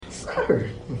sir.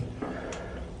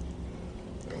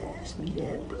 Pass me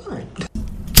that blunt.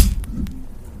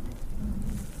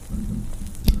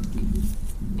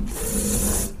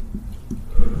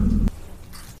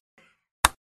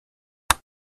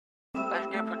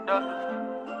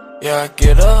 Yeah, I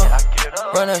get up,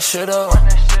 run that shit up.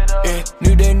 Yeah,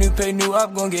 new day, new pay, new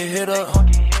op, gon' get hit up.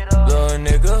 Little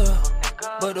nigga,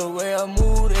 but the way I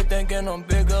move, they thinking I'm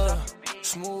bigger.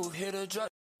 Smooth, hit a drop.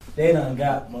 They done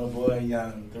got my boy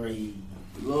Young 3.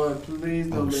 Lord, please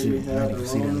don't let me have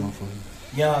the wrong.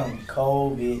 Young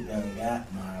COVID done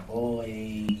got my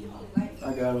boy.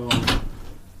 I got on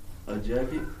a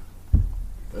jacket,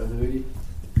 a hoodie,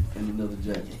 and another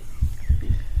jacket.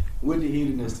 With the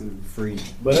heatiness to Free.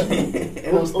 But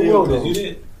and I'm still cold. You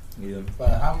did? Yeah. But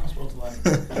how am I supposed to like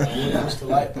it? What's the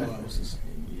light for?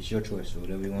 It's your choice, so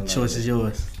whatever you want. Choice is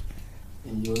yours.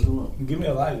 And yours alone. Give me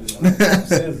a lighter.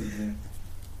 Scissors, then.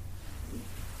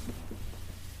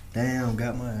 Damn,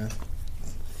 got my ass.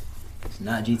 It's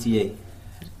not GTA.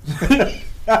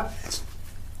 Got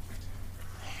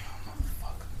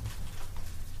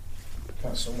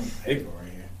so much paper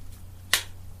right here.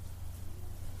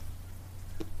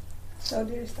 So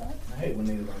did it start? I hate when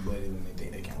niggas like buddy when they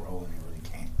think they can roll and they really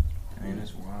can't. Man,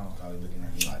 that's wild. Probably looking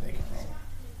at me like they can roll.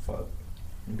 Fuck.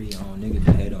 Be your own nigga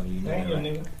that hate on you. Thank you,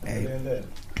 nigga. Hey. Other than that.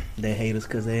 They hate us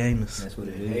because they ain't us. That's what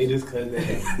it is. Haters cause they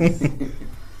hate us.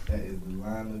 That is the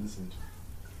line of the century.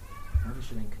 Why this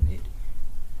shit ain't connected?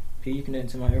 P, you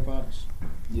connected to my AirPods?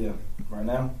 Yeah. Right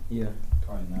now? Yeah.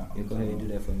 Probably not. Yeah, go ahead and do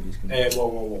that for me. Disconnect. Hey,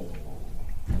 whoa.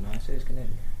 No, I said it's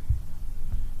connected.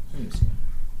 Let me see.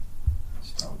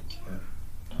 Stop the cat.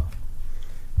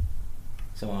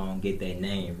 So I don't get that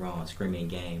name wrong. Screaming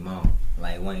game on.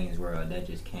 Like Wayne's World, that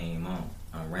just came on.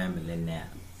 I'm rambling now.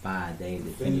 5 days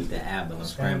to finish the album. I'm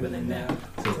scrambling now.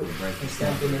 Took the break and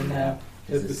sampling now.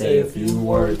 Just to say a few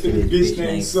words to this bitch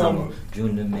named Summer.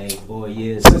 June to May, 4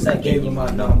 years since I gave you my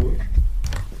number.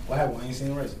 What happened? I ain't seen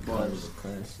the rest. Boy, it was a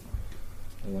class.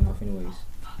 It went off anyways.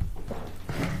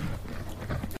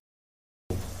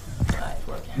 Alright, it's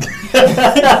working.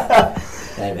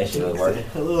 Damn, that shit was working.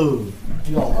 Hello.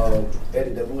 You don't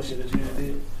edit that bullshit that you just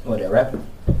did? What, that rapping?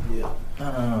 Yeah.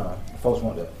 Folks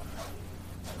want that.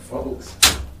 Folks,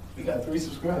 we got 3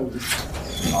 subscribers.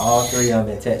 All 3 of them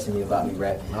been texting me about me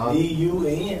rapping.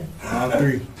 D-U-N. All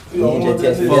 3. He just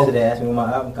texted me yesterday, asked me when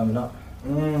my album coming out.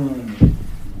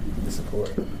 The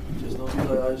support. Just don't be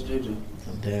like Ice JJ.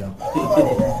 Damn.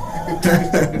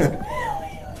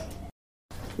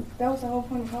 That was the whole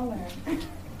point of calling her.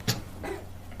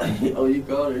 Oh, you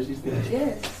called her? She said.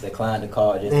 Yes. Declined the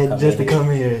call Just to come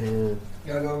here. Yeah.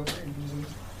 Gotta go.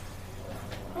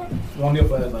 One deal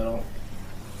for that, I don't.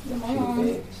 Your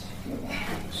mom.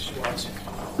 She watching.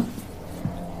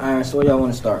 Alright, so where y'all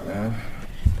want to start, man?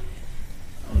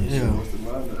 Yeah. What's the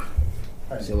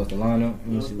lineup? Say what's the lineup?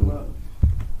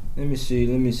 Let me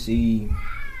see.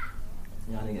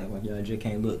 Y'all niggas act like y'all just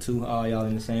can't look too. All y'all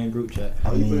in the same group chat.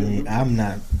 I mean, I'm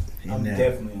not in I'm that.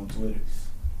 definitely on Twitter.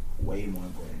 Way more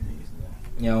important than these.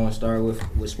 Y'all want to start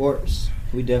with sports?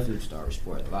 We definitely start with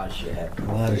sports. A lot of shit happened.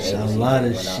 A lot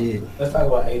of shit. Let's talk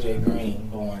about AJ Green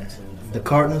going to The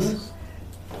Cardinals.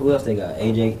 Who else they got?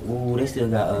 AJ. Ooh, they still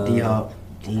got D-Hop.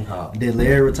 D-Hop. Did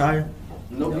Larry retire?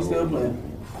 Nope, he's still playing.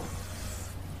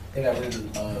 They got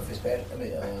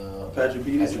Fitzpatrick. Patrick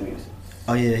Peterson.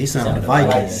 Oh yeah, he signed with the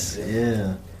Vikings.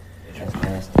 Yeah. That's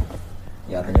nasty.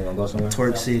 Y'all think they gonna go somewhere?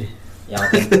 Twerk City.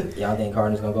 Y'all think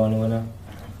Cardinals gonna go anywhere now?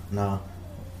 Nah.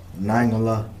 I ain't gonna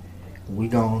lie. We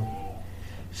gone.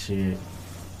 Shit.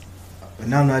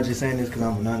 And I'm not just saying this because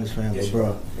I'm a Niners fan, but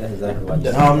bro. That's exactly what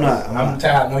No, I'm not. I'm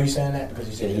tired. I know you saying that because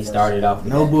you said he started off.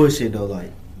 No bullshit though.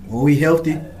 Like when we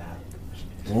healthy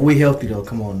though.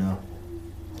 Come on now.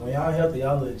 When y'all healthy,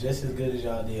 y'all look just as good as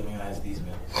y'all did when y'all had these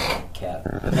men. Cap.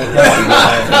 I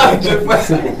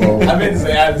meant to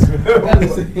say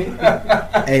honestly.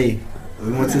 Hey,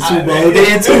 we went to the Super Bowl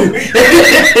then too.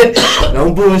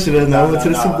 Don't bullshit us. No, we went to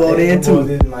the Super Bowl then too.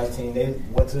 They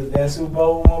went to that Super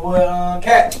Bowl with my boy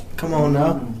Cat. Come on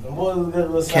now. The boy was a good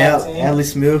little Cap, side team. Alex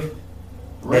Smith.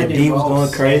 That D was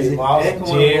going crazy.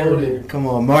 Jerry. Come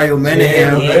on, Mario He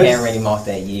Manningham. had Randy Moss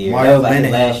that year. Mario That was like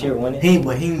Manningham. last year, wasn't it? He ain't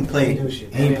played. He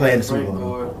ain't played in the Super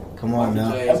Bowl. Come on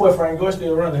now. That boy Frank Gore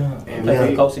still running, huh? He played for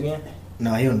the Colts again?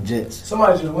 No, he on the Jets.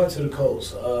 Somebody just went to the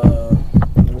Colts.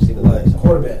 Let me see the last.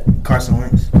 Quarterback. Carson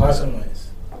Wentz. Carson Wentz.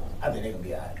 I think they're gonna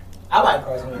be alright. I like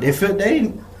Carson Wentz.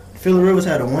 Phillip Rivers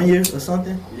had a 1 year or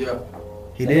something. Yeah.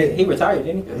 He did. He retired,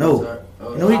 didn't he? No,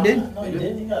 he didn't. No, he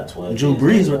didn't. He got 12. Drew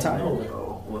years. Brees retired.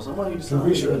 Well, somebody Drew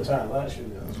Brees should have retired last year.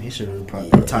 He should have probably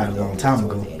retired a long time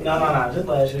ago. No, just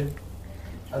last year.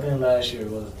 I think last year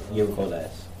was. Year before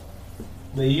last.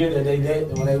 The year that they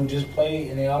did, when they just played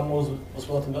and they almost was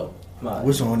supposed to go.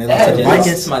 Which one? They They lost to the just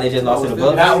Vikings. Somebody just lost to the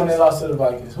Bucks. Not when they lost to the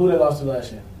Vikings. Who they lost to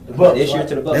last year? The Bucks. This year right?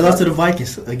 to the Bucks. They lost to the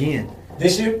Vikings again.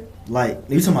 This year? Like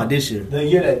you talking about this year? The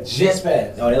year that just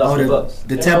passed. Oh, they lost to the Bucks.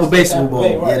 The They Tampa lost Bay to Super Tampa Bowl.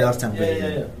 Bay, right. Yeah, that was Tampa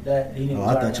Bay. Yeah. That, he Oh,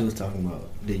 I thought you was talking about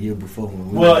the year before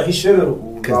when we Well, he should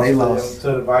have. 'Cause they lost. to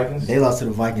the Vikings. They lost to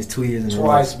the Vikings 2 years in a row.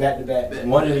 Twice back to back.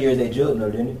 One of the years they juked, though,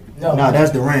 didn't it? No, No,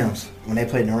 that's the Rams when they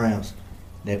played the Rams.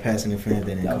 That pass interference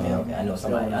they didn't Okay, call. okay. I know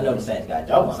somebody. I know the Saints got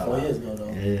that was jumped. 4 years ago though.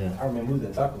 Yeah. I remember we was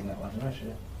at Taco Night watching that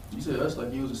shit. You said us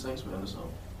like you was a Saints fan or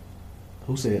something.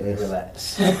 Who said us?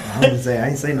 Relax. I didn't say. I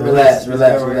ain't say no. Relax, us.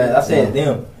 relax, relax. I said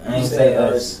them. I ain't You say said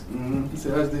us. Mm-hmm. He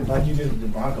said us did. Like you did with the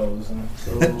Broncos or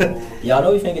something. So, Y'all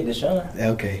know we finna get Deshaun.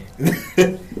 Okay.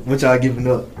 What y'all giving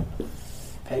up?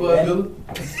 Pay what, back. Billy?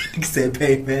 He said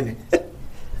Peyton Manning.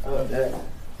 Fuck that.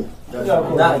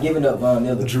 Not giving up Von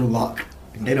Miller. Drew Lock.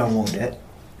 They don't want that.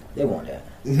 They want that.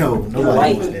 No, right.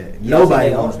 nobody wants that. You know Nobody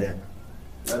they wants own that.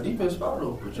 That defense foul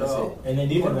though, but That's y'all. it. And then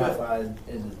defense not five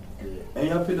is good. And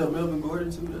y'all picked up Melvin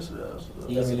Gordon too. That's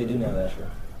He didn't really do that last year.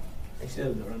 They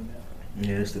still good running back.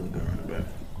 Yeah, it's still a good running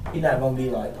back. He's not gonna be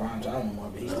like prime time no more,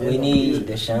 but he's still We gonna need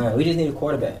be. Deshaun. We just need a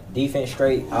quarterback. Defense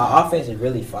straight. Our offense is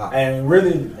really fire. And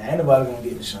really, ain't nobody gonna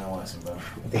get Deshaun Watson, bro.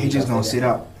 He just gonna sit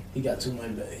out. He got too much.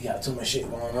 He got too much shit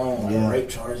going on, like Yeah. rape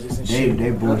charges and They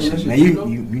shit. bullshit. Man, you know.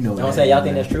 You know what I'm that saying? Y'all is,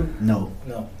 think man. that's true? No,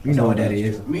 No, you know what that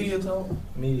is. Media talk.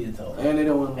 media told. And they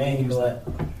don't want And he black.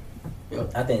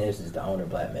 I think this is the owner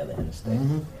blackmailing in the state.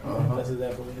 Mm-hmm. Uh-huh. That's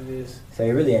exactly what it is. So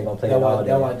he really ain't gonna play That's the ball. why,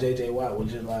 there. that's why J.J. Watt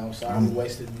was just like, I'm sorry, we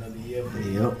wasted another year.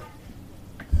 Yep,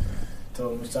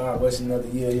 Told him, I'm sorry, I wasted another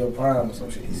year of your prime or some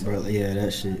shit. He said, bro. Yeah,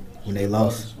 that shit. When they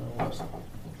lost,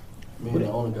 Me and the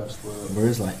owner got spoiled. bro,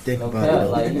 it's like think No about cap, it.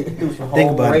 Though. like, he threw some Think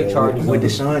whole about rape it. charges With on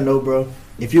Deshaun, though, bro.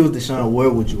 If you was Deshaun, where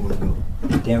would you want to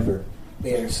go? Denver.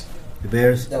 Bears. The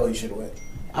Bears. That's what he should have went.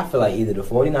 I feel like either the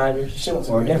 49ers Shit went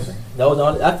to or Bears. Denver. Those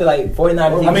are, I feel like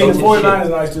 49ers. I mean, the he 49ers is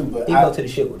nice too, but He go to the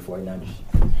shit with 49ers.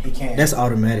 he can't. That's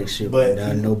automatic shit. But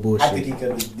But he- no bullshit. I think he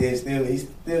could have did still. He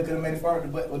still could have made it far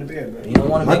with the Bears, bro. You don't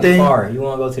want to My make it thing- far. You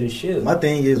want to go to the shit. My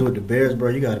thing is with the Bears, bro.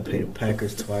 You got to play the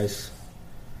Packers twice.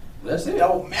 That's It it.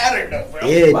 don't matter though, bro.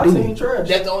 Yeah, My dude. team trash.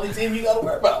 That's the only team you got to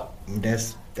worry about.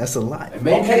 That's a lot. And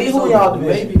maybe Okay, who Minnesota. y'all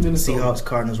division? Maybe Minnesota. Seahawks,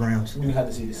 Cardinals, Rams. You have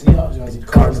to see the Seahawks, you want to see the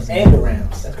Cardinals and the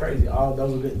Rams. That's crazy. All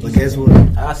those are good. But guess what?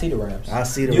 I see the Rams. I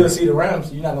see the. You'll see the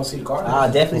Rams. You're not gonna see the Cardinals.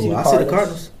 I definitely see Ooh, the I see the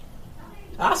Cardinals.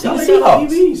 Cardinals. I see Y'all the ain't got Seahawks.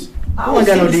 DBs. I Who ain't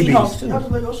got see no the DBs? Seahawks, too. Y'all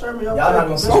just let go Sherman. Y'all not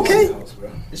gonna see the Okay. Seahawks, bro.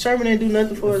 Sherman didn't do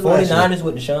nothing for The us last year. 49ers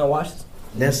with Deshaun Watson,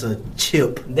 That's a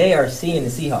chip. they are seeing the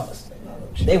Seahawks.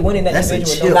 They winning that That's a division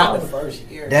with chip. no Not the problem.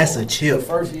 first year. That's though. a chip. The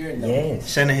first year, no.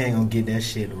 Yes. Shanahan gonna get that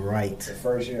shit right. The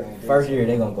first year. I don't think First so. year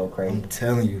they gonna go crazy. I'm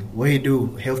telling you. What he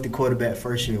do? Healthy quarterback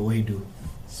first year. What he do?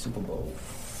 Super Bowl.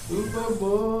 Super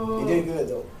Bowl. He did good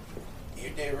though. He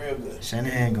did real good.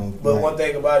 Shanahan gonna. But like, one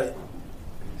thing about it,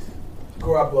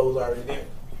 Garoppolo was already there.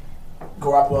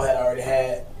 Garoppolo had already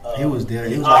had. He was there.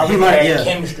 He was already like, he learned. had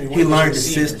Yeah. chemistry. With He the learned the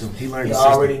receivers. system. He learned He the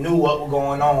system. already knew what was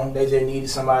going on. They just needed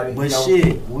somebody. But you know,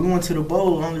 shit, we went to the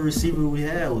bowl. The only receiver we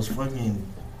had was fucking.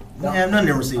 We didn't have none of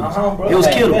them receivers. Bro. It was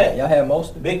Came Kittle. back. Y'all had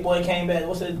most. The big boy came back.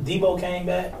 What's that? Debo came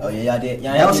back. Oh yeah, y'all did.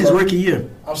 Y'all That had was his Debo. rookie year.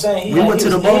 I'm saying We he went to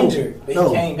was the bowl. injured, but No.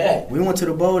 he came back. We went to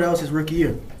the bowl. That was his rookie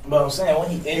year. But I'm saying when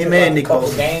he injured man, like, a Nick couple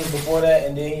Bosa. games before that,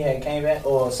 and then he had came back,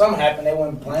 or something happened. They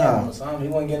wasn't playing him Nah. or something. He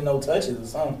wasn't getting no touches or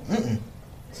something. Mm-mm.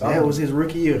 Something. That was his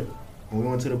rookie year. When we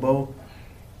went to the bowl.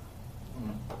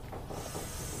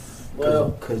 well.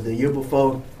 Because the year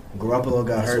before, Garoppolo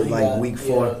got that's hurt what he like got. week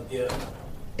 4. Yeah. And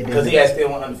then- Because he had still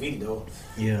went undefeated though.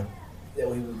 Yeah. That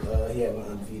he was, he had went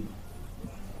undefeated.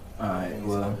 Alright,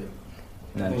 well, now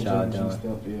that Think y'all Jimmy G done.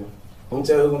 stepped in. Who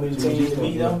tell who's gonna be the Jimmy team G to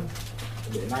beat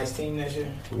stepped though? A nice team this year.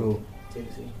 Who?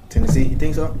 Tennessee. Tennessee, you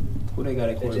think so? Who they got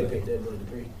at They just quarterback? picked that Bud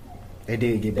Dupree. They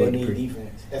did get They Bud need Dupree.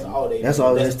 defense. That's all they. That's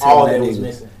all That's that's all telling they that was nigga.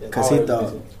 missing. That's Because all he they was thought,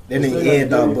 missing. that They nigga still Ed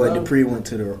got thought Bud Dupree, Dupree went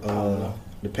to know.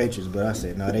 the Patriots, but I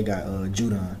said, nah, they got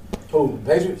Judon. Who?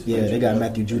 The Patriots? Yeah, they got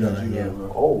Matthew Judon. Yeah.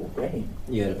 Oh, dang.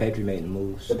 Yeah, the Patriots made the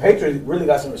moves. The Patriots really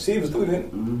got some receivers too,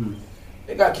 didn't Mm-hmm.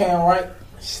 they? They got Cam Wright.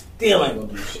 Still ain't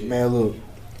gonna do shit. Man, look,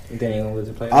 You think they gonna lose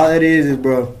the playoffs? all it is,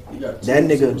 bro, You got That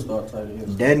nigga- superstar tight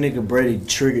ends. that nigga Brady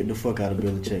triggered the fuck out of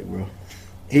Belichick, bro.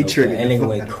 He Okay, triggered That the nigga fuck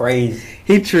went out. crazy.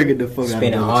 He triggered the fuck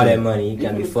Spending out of all that Belichick. money. He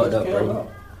gotta be fucked up, bro.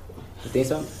 You think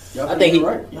so? I think he-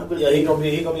 right. Y'all better Yeah, he get gonna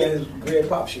be in his Greg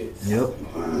Pop shit. Yep.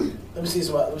 Let me see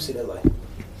some. Let me see that like.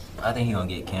 I think he gonna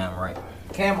get Cam right.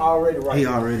 Cam already right. He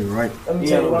already right. Let me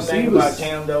Yeah, tell you one thing receivers. about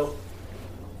Cam though.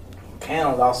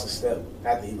 Cam lost a step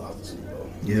after he lost the Super Bowl,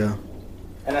 Yeah.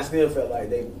 and I still felt like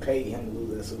they paid him to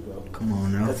lose that Super Bowl Come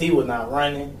on now. because he was not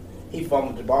running. He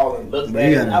fumbled the ball and looked But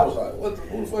you back. gotta- I was like,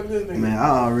 who the fuck is this nigga? Man, I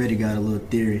already got a little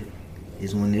theory.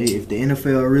 Is when if the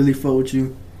NFL really fuck with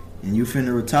you and you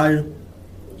finna retire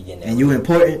You getting that and you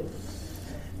important,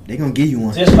 they gonna give you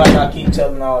one. Just like I keep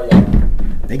telling all y'all,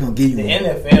 They gonna give you the one.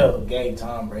 NFL gave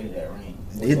Tom Brady that ring.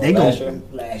 They last gonna. year?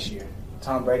 Last year.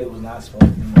 Tom Brady was not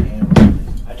supposed to be in the ring.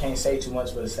 I can't say too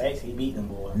much for the Saints. He beat them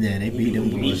boys. Yeah, they beat them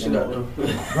He boys. beat Shit out them.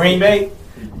 there. Green Bay.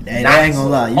 Hey, I ain't gonna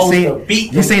lie. You supposed seen to beat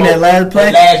you them seen boys. that last play?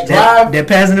 That last drive. That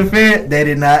pass interference? They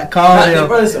did not call Not them. the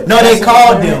first, No, they pass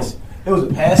called them. interference. It was a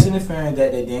pass interference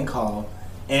that they didn't call.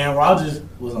 Aaron Rodgers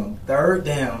was on third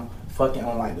down, fucking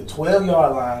on like the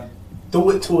 12-yard line, threw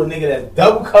it to a nigga that's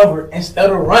double covered instead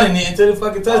of running it into the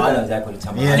fucking Oh, I know touchdown. exactly what you're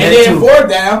talking Yeah, about. And that then too. fourth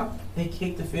down, they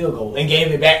kicked the field goal and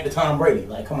gave it back to Tom Brady.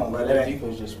 Like, come on, bro. Bro, That that ain't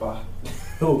defense just spot.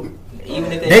 who?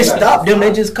 Even if They stopped them.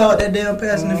 They just called that damn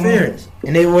pass Mhm. interference,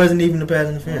 and it wasn't even a pass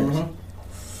interference. No.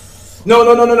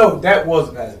 That was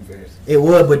a pass interference. It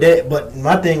was, but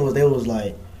my thing was they was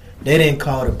like they didn't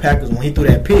call the Packers when he threw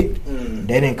that pick.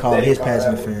 They didn't call They his didn't pass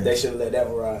call that one. interference. They should have let that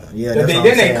one ride. Yeah, Then that's they, what then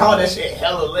I'm they saying. called that shit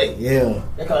hella late. Yeah,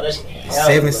 They called that shit hella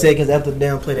 7 late. seconds after the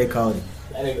damn play, they called it.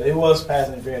 And it was pass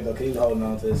interference though, 'cause he was holding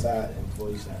on to the side before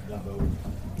he snapped jump over.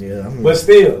 Yeah, I mean, But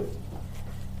still,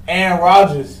 Aaron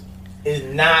Rodgers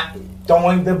is not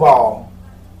throwing the ball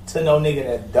to no nigga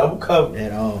that's double covered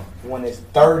at all. when it's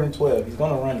 3rd and 12. He's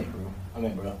gonna run it, bro.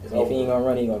 It's If over. he ain't gonna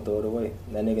run, he gonna throw it away.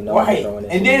 That nigga know he's Right, throwing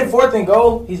it. and then 4th and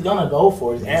goal, he's gonna go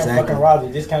for it. It's Aaron Exactly. fucking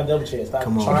Rodgers. Just kind of double check. Stop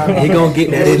Come on, trying. he gonna get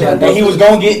that in And there. he was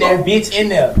gonna get that bitch in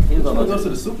there. he was Let's gonna go go to to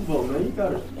the Super Bowl, man. You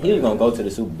got it. he was gonna go to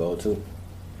the Super Bowl too.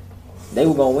 They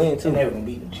were gonna win too. And they were gonna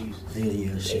beat them Chiefs. Yeah,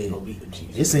 They shit. gonna beat them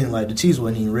Chiefs. It seemed like the Chiefs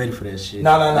wasn't even ready for that shit.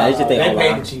 No. Nah, it's just They they paid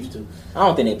O-line. the Chiefs too. I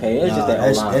don't think they paid. It's just Nah, their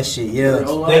that O-line. shit, yeah.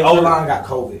 Their O line got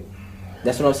COVID.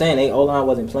 That's what I'm saying. They O-line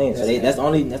wasn't playing, so That's that's the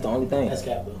only thing. That's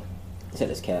cap though. They said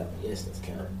that's cap. Yes, that's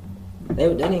cap. They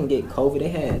didn't get COVID. They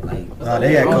had like Nah,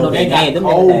 they had I don't know COVID. if They got them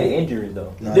COVID. niggas had injuries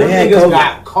though. Nah, Them they had niggas COVID.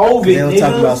 got COVID. They were talking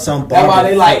niggas. about some That's why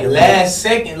they like barber- last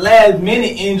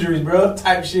minute injuries, bro.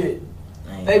 Type shit.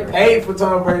 I ain't They heard paid for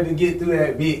Tom Brady to get through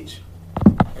that bitch.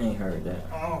 that. I ain't heard that.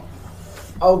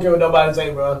 I don't care what nobody say,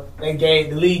 bro.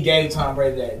 The league gave Tom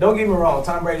Brady that. Don't get me wrong,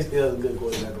 Tom Brady still is a good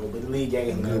quarterback, bro, but the league gave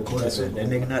him Good quarterback. That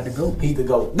nigga not the GOAT. He's the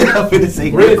GOAT. I'm finna say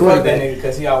Really good fuck that quarterback. nigga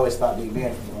because he always stopped Big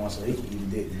Ben from going, so he could eat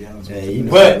a dick, to be honest with Hey, you. you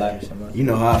know, But Like somebody. you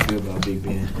know how I feel about Big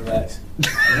Ben. relax.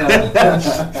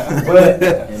 But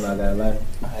Ain't like that life.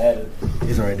 I had it.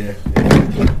 It's right there.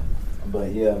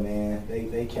 But yeah, man,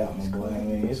 they count my boy. I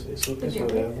mean, it's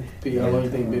whatever. P, how long you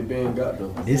think Big Ben got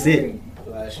though? This it.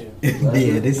 Last year.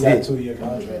 Yeah, this He got a it. 2-year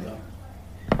contract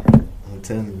though. I'm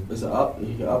telling you. It's an opt.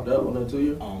 He can opt out on that 2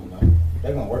 year. I don't know.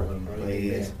 They're gonna work with him, bro. Like,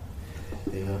 yes.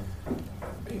 Yeah.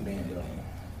 Big man, though.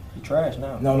 You trash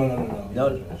now. No.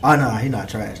 No. Oh no, he not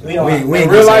trash. We don't. We in ain't real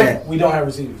gonna say life, that. we don't have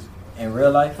receivers. In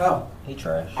real life, How? he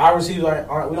trash. Our receivers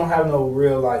aren't. We don't have no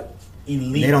real like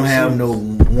elite. They don't have no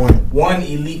receivers. one. one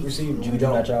elite receiver. We Juju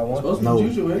don't. not y'all one. Supposed to No, be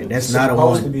Juju, ain't it? that's not a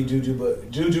supposed to one. be Juju,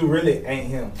 but Juju really ain't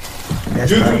him.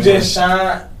 That's not Juju a just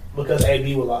shined because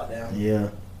AB was locked down. one. Yeah.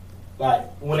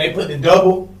 Like when they put the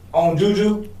double on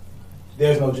Juju,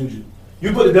 there's no Juju.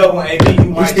 You put the double on AB, you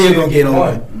might still gonna get on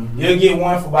one. it. You'll get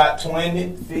one for about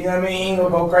 20. Feel what I mean? He ain't gonna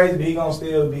go crazy, but he gonna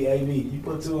still be AB. You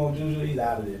put 2 on Juju, he's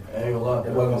out of there. I ain't gonna lie.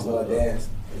 That boy gonna start dancing.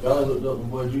 If y'all looked up the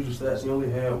boy Juju stats, he only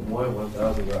had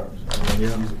 1,000 yards.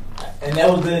 Yeah. And that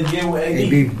was the year with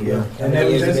AB. AB, yeah. And that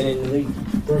was Years just been in the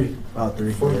league. 3. About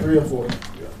 3. For 3 or 4.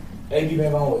 AB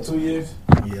been on what, 2 years?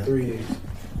 Yeah. 3 years.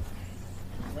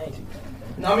 Ain't too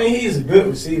bad. No, I mean he's a good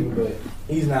receiver, but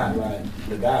he's not like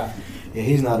the guy. Yeah,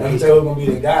 he's not Let me a tell you who's gonna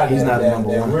be the guy. He's not that,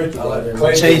 number that one. Rookie, I like that.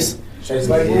 Claypool. Chase. Chase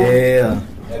Claypool. Yeah.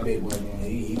 That big boy, man.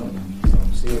 He gonna be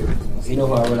something serious. You know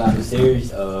who I rolled out the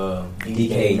series?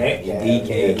 DK.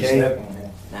 DK.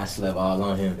 I slept all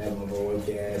on him. That one gonna wake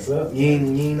your ass up. You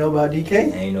ain't know about I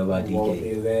DK? ain't know about Woke DK.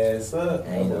 his ass up.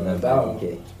 I ain't know nothing about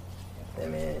DK. That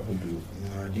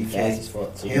man, he fast as DK.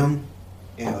 fuck too. Him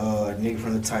and nigga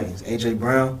from the Titans, AJ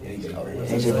Brown. Yeah, he Oh, yeah.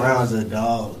 AJ Brown's a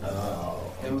dog.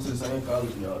 They was the same college,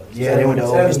 y'all. Yeah, they went to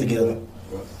Ole Miss together.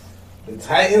 The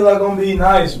Titans are gonna be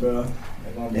nice, bro.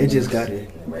 They just got it.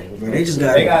 Bro, they just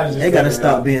They got. gotta just They gotta figure it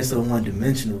stop out. being so one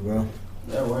dimensional, bro.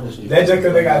 That running shit. That's just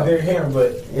because they got Derrick Henry,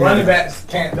 but Yeah. running backs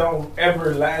don't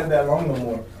ever last that long no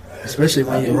more. Especially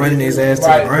when you're running his ass to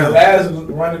Right, the ground. last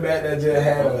running back that just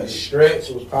had a stretch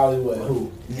was probably what?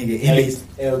 Who? Nigga, Emmitt.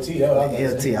 LT. That's what I was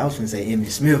gonna LT. say. I was gonna say Emmitt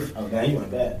Smith. Oh, now you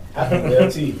went back. I think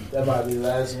LT. That might be the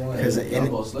last one. Cause Y'all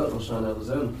both slept on Sean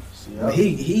Alexander. See, But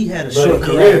he had a But short he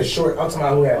career. had short. I'm talking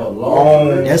about who had a A long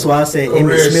long That's why I said career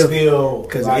Emmitt Smith. still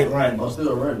 'Cause like it- running. I'm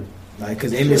still running. Like,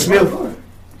 cause Emmitt Smith.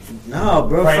 No,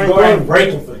 bro. Frank Frank Gore ain't Gore.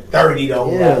 breaking for 30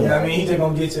 though. Yeah. Like, you know what I mean? He just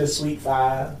gonna get to a sweet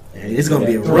 5. It's gonna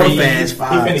be a Three. real fast He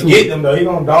 5. finna too. get them though. He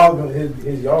gonna dog them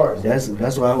his yards.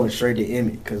 That's why I went straight to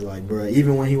Emmett, cause like, bro,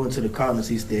 even when he went to the Cardinals,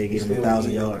 he still gave him Still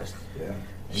 1,000 did. yards. Yeah.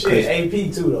 Shit,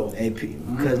 AP too though. AP,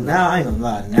 cause now I ain't gonna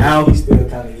lie, now He still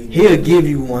kind of he'll give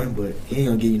you one, but he ain't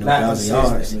gonna give you no not 1,000 yards.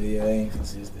 consistent. Yeah, ain't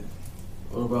consistent.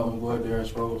 What about my boy Darren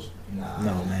Sproles? Nah.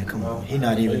 No man, come on, he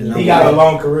not even. He got a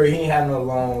long career. He ain't had no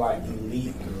long like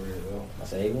elite career though. I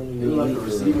say when He you look like a leave,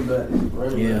 receiving back,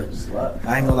 running Yeah. back, slot.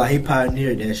 I ain't gonna lie, he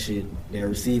pioneered that shit, that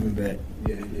receiving back.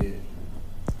 Yeah, he did.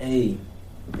 Hey,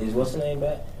 is what's the name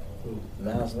back?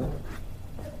 Miles Leonard.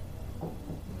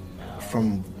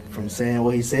 From saying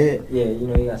what he said. Yeah, you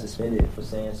know he got suspended for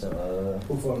saying some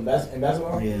Who from in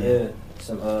basketball? Yeah.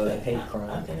 some hate I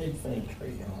crime. think they finna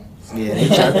trade him. Yeah, they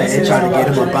trying to get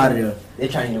him up out of there. They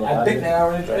trying to get him I out think of they there.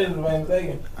 already traded him. Man,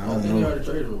 taken. I I don't think they know. already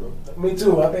traded him, bro. Me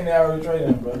too. I think they already traded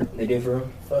him, bro. They did for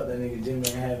him. Fuck that nigga Jimmy ain't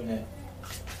having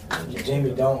that.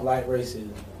 Jimmy don't like racism.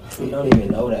 We don't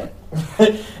even know that. I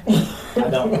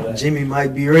don't know that. Jimmy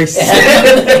might be racist.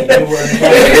 He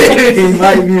wasn't- He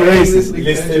might be racist.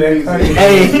 Listen to that country.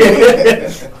 Hey,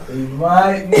 He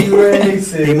might be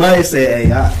racist. he might say,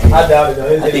 "Hey, I doubt it though.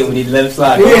 It's I think just- we need to let him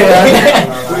slide.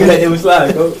 Yeah. we can let him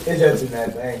slide, go. It's just too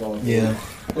natural. I ain't going for yeah."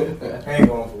 it. I ain't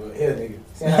going for it. Here, nigga.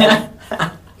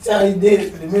 See how he did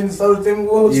it? The Minnesota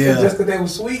Timberwolves, Yeah. just because they were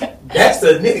sweet? That's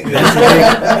the nigga. That's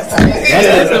the nigga.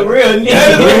 That's a real nigga.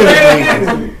 That is a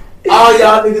real nigga. All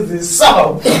y'all niggas is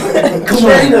soft.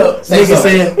 Straight up. Nigga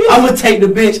said, "I'm gonna take the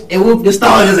bitch and whoop the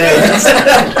Stars' ass."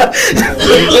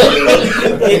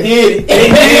 He did it. He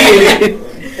did it.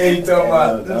 Hey, you talking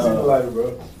about this is like, bro.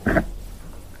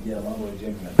 Yeah, my boy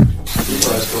Jimmy. He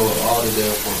probably scored all the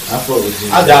damn points. I fuck with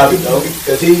Jimmy. I doubt it though,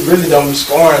 because he really don't be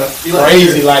scoring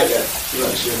crazy like that. He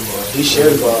like shit, boy. He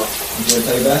should ball. You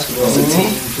play basketball? He's a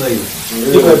team player.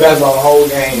 He play basketball the whole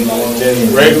game, like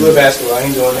just regular basketball. He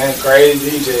ain't doing nothing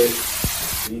crazy.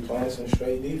 He playing some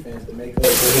straight defense to make up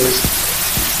for his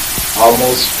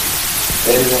almost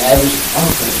better than average. I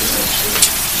don't think it's that shit.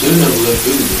 Should never let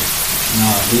Philly go.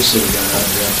 Nah, he should have got out of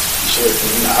there. Shit,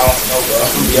 I don't know, bro. I'm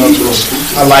gonna be honest with you.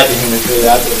 I like him in Philly. I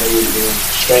think they would be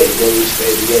straight together,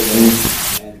 stay together.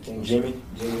 Jimmy?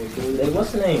 Jimmy and Philly. They,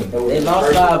 what's the name? That was They the lost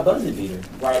first by a one. buzzer beater.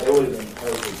 Right, that would have been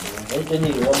perfect, They just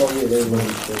needed one more year. They would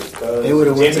have been They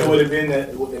would've went Jimmy to- would have been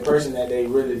the person that they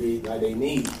really be like they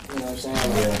need. You know what I'm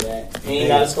saying? Like that. He ain't Yeah.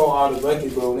 got to score all the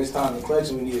buckets, but when it's time to clutch,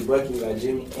 we need a bucket like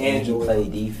Jimmy and and he Joel.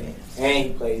 played defense. And he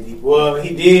played deep. Well,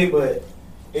 he did, but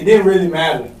it didn't really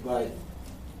matter. Like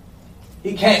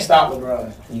he can't stop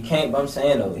LeBron. You can't. But I'm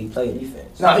saying though, he played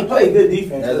defense. No, he played good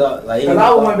defense. That's all. Like, Because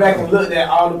I went back and looked at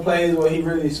all the plays where he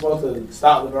really supposed to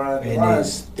stop LeBron. And LeBron then-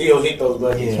 still hit those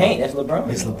buckets. He can't. That's LeBron.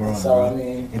 It's LeBron, So bro. I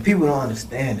mean, And people don't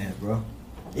understand that, bro.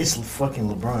 It's fucking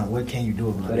LeBron. What can you do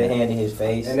about Put a it? hand in his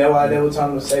face. and that's why they were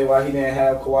trying to say why he didn't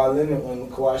have Kawhi Leonard when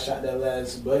Kawhi shot that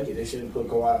last bucket. They should have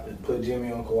put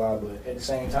Jimmy on Kawhi, but at the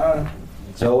same time,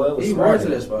 Joel was He smart. ran to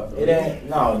that spot, though. it ain't.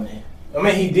 No, man. I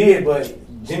mean, he did, but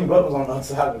Jimmy Butler was on the other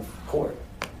side of the court.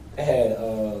 They had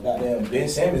goddamn Ben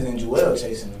Simmons and Joel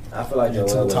chasing him. I feel like The Joel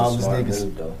two was a tallest smart niggas.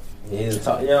 move though. He is a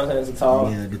tall. You know what I'm saying? It's a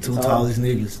tall. Yeah, the two tall. tallest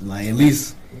niggas. Like, at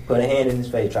least. Put a hand in his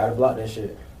face. Try to block that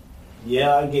shit.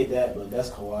 Yeah, I get that, but that's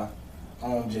Kawhi. I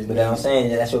don't just. But I'm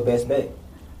saying that's your best bet.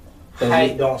 'Cause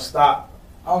height he- don't stop.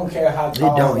 I don't care how It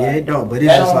tall. don't. Yeah, like, it don't. But it's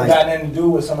that just don't like. got nothing to do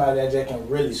with somebody that just can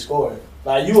really score.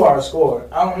 Like you are a scorer.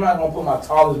 I'm not gonna put my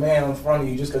tallest man in front of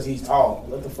you just because he's tall.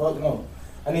 What the fuck? No.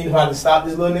 I need somebody to stop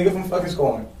this little nigga from fucking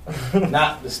scoring.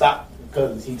 Not to stop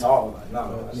because he's tall. Like,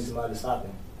 no, I need somebody to stop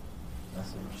him. That's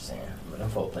what you're saying. But them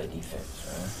folk play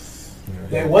defense,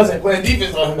 They wasn't playing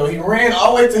defense on him though. He ran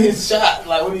all the way to his shot.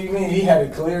 Like, what do you mean? He had a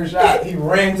clear shot. He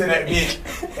ran to that bitch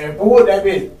and pulled that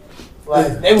bitch.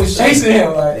 Like they was chasing him.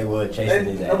 man. Like They would chase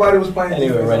his ass. nobody was playing And they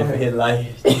were defense running on for him. his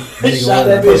life. He shot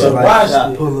that bitch and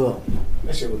watched it. Pull up.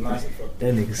 That shit was nice as fuck.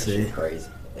 That nigga That shit said. crazy.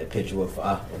 That picture with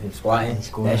him squatting.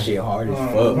 Squatting. That shit hard as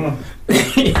Mhm. fuck.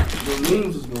 The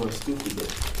memes was going stupid,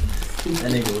 though.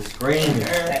 That nigga was screaming.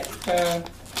 That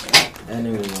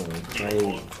nigga was crazy.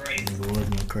 Nigga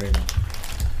wasn't crazy.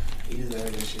 He's there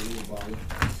and shit. He's balling.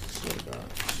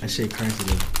 That shit crazy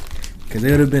though. Cause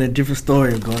it would have been a different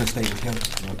story of Golden State with him.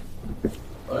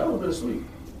 Oh, that would have been sweet.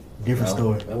 Different No,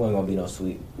 story. That wasn't gonna be no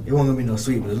sweep. It wasn't gonna be no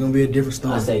sweet, but it's gonna be a different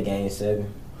story. I say game 7.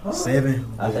 7.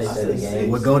 I say 7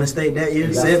 games. What Golden State that year?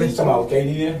 You 7. You talking about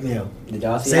KD there? Yeah. Did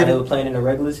y'all see 7. how they were playing in the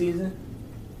regular season?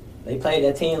 They played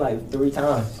that team like 3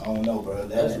 times. I don't know, bro.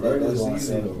 That's regular what I'm season,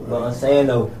 saying. though, But I'm saying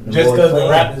though, Just because the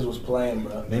playing. Raptors was playing,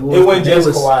 bro. They It was- wasn't they just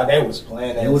was- Kawhi. They was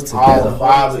playing. they was All together.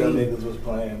 5 of them niggas was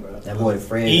playing, bro. That boy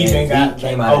Fred He even got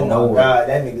came like, out oh of my nowhere. god,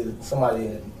 that nigga, somebody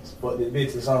had fucked this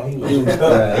bitch or something. He was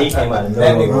He came out of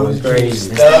That nowhere. nigga Bro. was Crazy.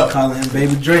 They start calling him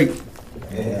Baby Drake.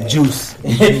 Yeah. Juice.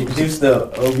 Juiced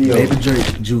up. OVO. Baby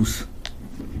Drake. Juice.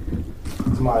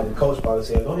 Somebody, the coach probably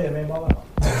said, "Go ahead, man, ball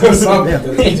out."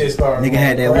 Something. Yeah. He just started. Nigga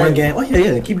had that going one crazy. game. Oh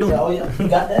yeah, keep doing Yeah, oh it. yeah, you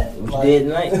got that. What you did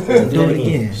tonight? Do it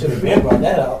again. Should have been brought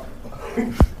that out.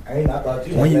 I thought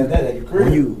you When had you that at your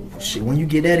crib. when you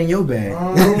get that in your bag.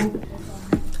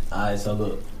 Alright, so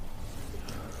look.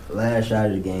 Last shot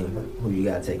of the game. Who you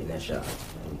got taking that shot?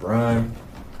 LeBron,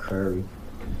 Curry,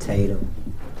 Tatum,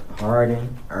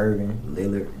 Harden, Irving,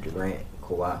 Lillard, Durant,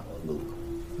 Kawhi, or Luke.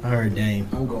 I heard Dame.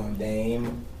 I'm going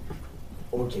Dame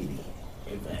or KD.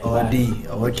 Or D.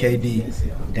 Or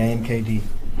KD. Dame KD.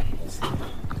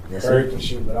 That's Curry it. can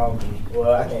shoot, but I don't think.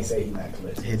 Well, I can't say he's not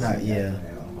clutch. He not, yeah.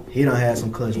 He done had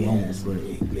some clutch moments, but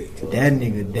that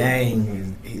nigga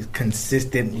Dame is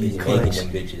consistently He's making clutch. them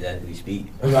bitches as we speak.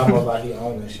 It's almost like he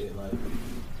own this shit. Like,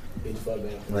 get the fuck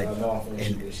back. Like, I know I'm finna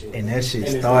shoot this shit. And that shit And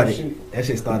it's started. gonna shoot. That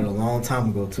shit started a long time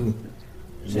ago too.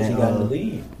 Since he got in the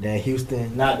lead. That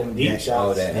Houston, Not them deep that-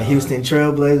 shots. that- that Houston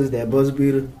Trailblazers, that buzzer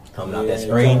beater. Coming out Yeah, that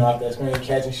screen. Coming off that screen,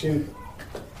 catch and shoot.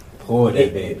 Pour that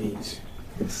Hit baby. beach.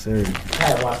 Yes, sir. I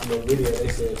had watched a little video. They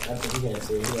said, I think he had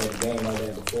said he had a game like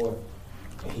that before,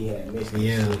 and he had missed it.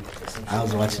 Yeah, Shit, or some I was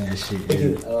shit watching like that shit. I think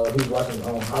Yeah. he was watching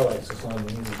highlights or something.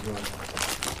 He was like,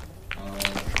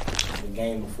 the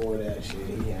game before that shit,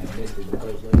 he had missed it. The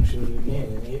coach let him shoot it again,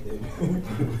 and he hit it.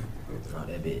 Knock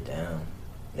that bit down.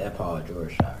 That Paul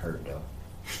George shot hurt though.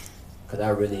 Cause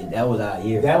that was our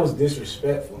year. That was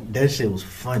disrespectful. That shit was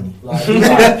funny. Like,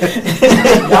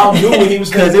 y'all knew what he was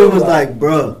Cause gonna it do, was like,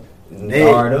 bruh. They,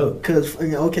 Guard up. Cause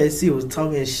fucking OKC was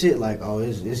talking shit like, oh,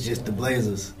 it's just the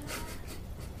Blazers.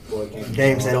 boy, can't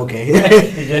Dame be said, wrong. okay,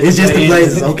 it's just the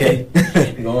Blazers. Okay,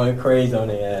 Going crazy on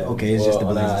their ass. Okay, it's just the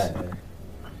Well, Blazers.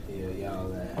 Yeah,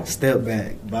 y'all. Step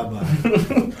back, bye bye.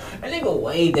 That nigga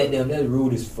waved at them. That's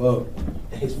rude as fuck.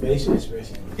 His facial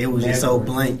expression. It was just so never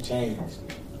blank. Changed.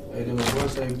 Hey, there was one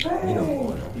say, You know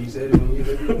what's going on. he said it when you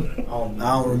did it. I don't I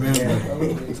don't remember. Yeah, I'm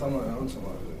talking about I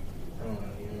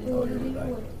don't even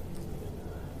know.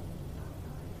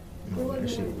 No, that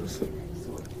shit was.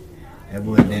 That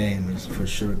boy Dame is for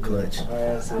sure clutch.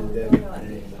 I said that.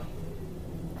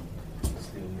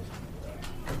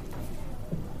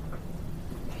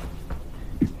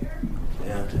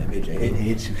 Yeah, that bitch ain't It hit me.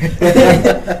 hit you.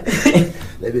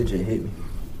 That bitch ain't hit me.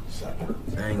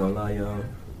 I ain't gonna lie, y'all.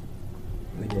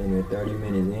 We done there 30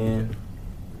 minutes in.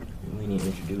 We need to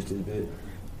introduce this bit.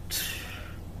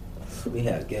 We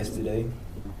have guests today.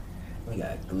 We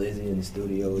got Glizzy in the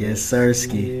studio with Yes, us.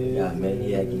 sirski. We got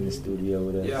Maniac in the studio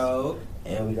with us. Yo.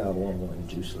 And we got one more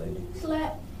Juice Lady.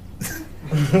 Slap.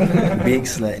 Big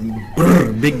slat.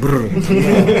 Brr, big brr.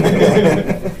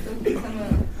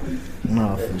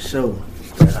 No, for sure.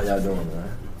 How y'all doing, man?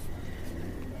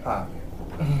 Hi.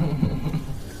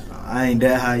 I ain't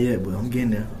that high yet, but I'm getting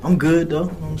there. I'm good though. You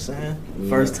know what I'm saying? Yeah.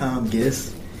 First time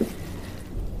guest.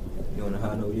 You on the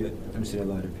high note yet? Let me see that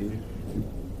lighter, Peter.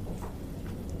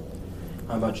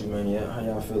 How about you, Maniac? How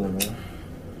y'all feeling, man?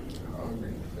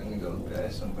 Hungry. Finna go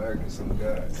bash some burgers, some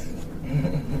guys.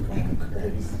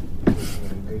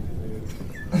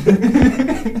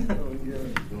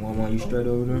 You want one? You straight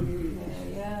over there?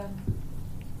 Yeah.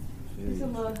 It's a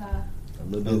little high. A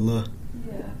little A bit. look.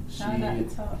 Yeah. Try not to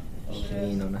talk. She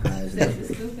ain't on the highest That's level. a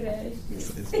stupid ass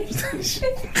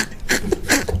shit.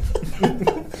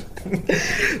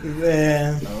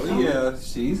 Man. Oh yeah,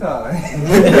 she's high.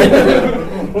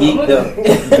 Geeked up.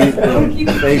 I'm keep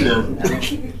it Fake cute. up. I'm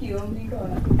keep it cute. I'm be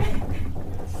quiet.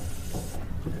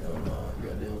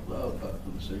 Goddamn flower pot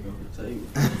from the shake off the table.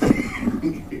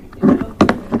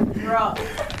 Drop. I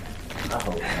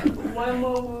hope not. One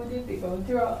more move, this thing gonna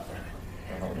drop.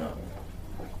 I hope not.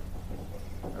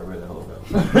 I really hope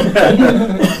not.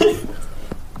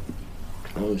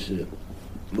 Oh shit.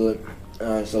 But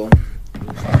alright, so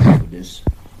with this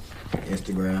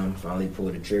Instagram finally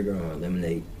pulled the trigger on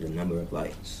eliminate the number of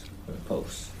likes on the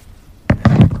posts.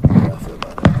 How y'all feel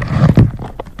about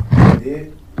that?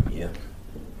 Did? Yeah,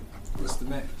 What's the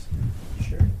max?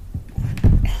 sure.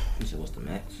 You said what's the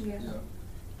max? Yeah.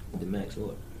 The max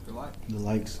what? The like? The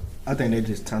likes. I think they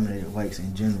just terminated likes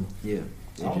in general. Yeah.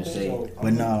 They just say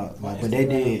But nah, like, but they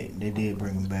did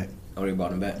bring them back. oh they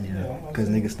brought them back? Yeah, because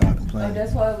niggas started Oh, complaining.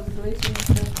 that's why it was glitching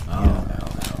and stuff. Oh,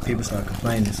 okay. People started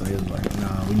complaining, so it was like,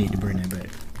 nah, we need to bring that back.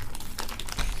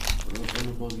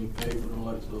 motherfuckers get paid for them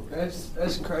like stuff.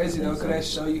 That's crazy though, cause that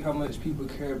show you how much people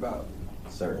care about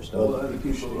Certain what stuff. other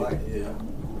people like. Yeah.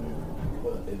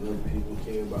 But if other people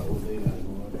care about what they got going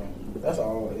on. That's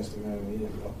all Instagram is,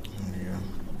 bro. Yeah.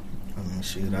 I mean,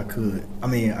 shit, I could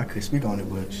speak on it,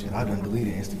 but shit, I done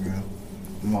deleted Instagram.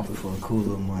 I'm off it for a cool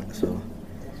little month, so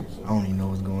I don't even know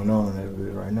what's going on in that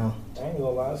bit right now. I ain't gonna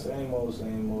lie, same old, you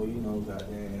know,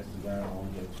 goddamn Instagram on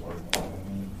get Twitter. You know what I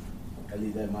mean? At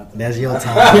least that's my time. That's your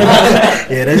time.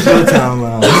 Yeah, that's your time.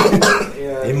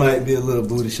 Yeah, It might be a little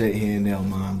booty shake here and there on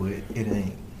mine, but it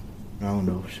ain't. I don't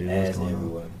know shit. What's Ass going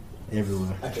everywhere. on?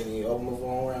 Everywhere. I can't even open my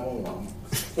phone around my mama.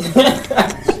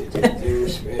 Shit, just due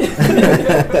respect.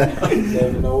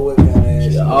 Never know what kind of ass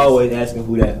She's she is. always asking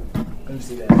who that. Let me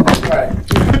see that. Right.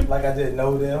 Like I didn't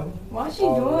know them. Why she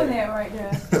Oh, doing man. that right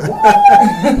there?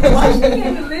 Why she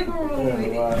in the living room with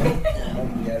it? I'm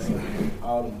be asking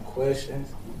all them questions.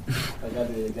 Like I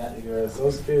did got the girl so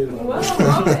spirited. Where her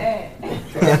mama at? I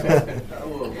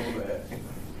was on that.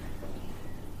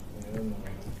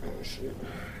 Shit.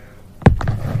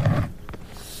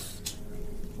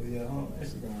 But yeah,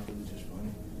 Instagram really just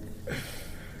funny.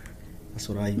 That's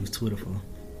what I use Twitter for.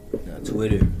 Now,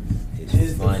 Twitter It's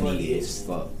is the funny funniest. as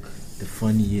fuck. The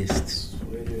funniest.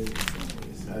 Twitter is the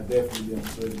funniest. I definitely be on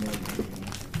Twitter more than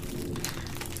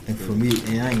And for me,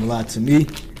 and I ain't gonna lie, to me,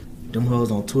 them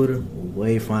hoes on Twitter were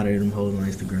way finer than them hoes on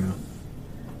Instagram.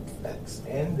 facts.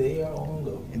 And they are on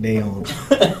go. They on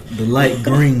the light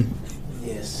green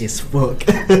Yes. as fuck.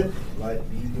 Light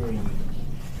be green.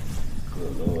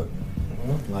 Good lord.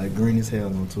 Like green as hell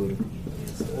on Twitter.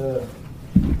 Yes, looking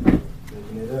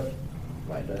it up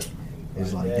like that.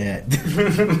 It's like that.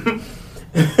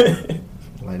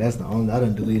 Like that's the only. I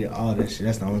done deleted all that shit.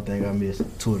 That's the only thing I miss.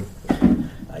 Twitter.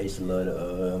 I used to love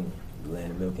the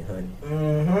Land of Milk and Honey.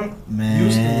 Mm-hmm. Man,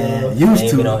 Used to, I used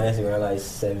ain't been on to. Instagram like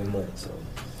 7 months, so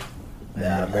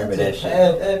yeah, I remember I that just shit.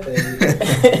 had that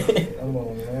baby. Come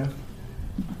on, man.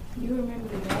 You remember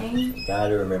the name?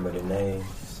 Gotta remember the name.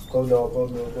 Go dog, go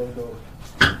dog, go dog.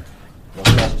 Don't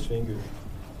snap his finger.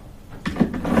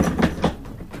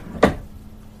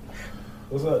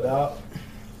 What's up, dog?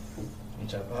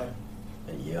 Ain't y'all fine?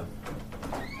 Yeah.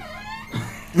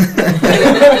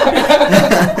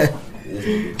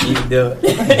 Keep it up.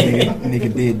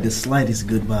 Nigga did the slightest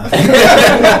goodbye.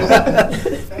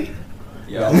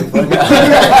 Yo, I forgot.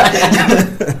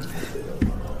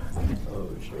 Oh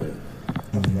shit.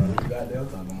 Goddamn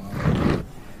talking about.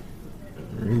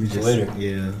 Really just Twitter.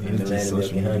 Yeah. In Really the just Land of Milk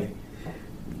social and media. Honey.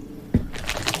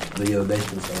 But yeah,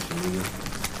 basically social media.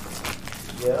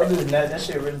 Yeah, other than that, that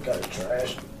shit really got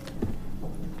trash.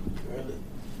 Really.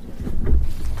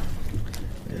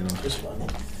 Yeah. It's funny.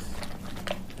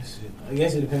 That's it. I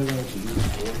guess it depends on what you use it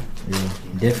for. Yeah.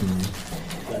 Definitely.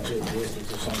 Got your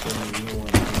business or something and you want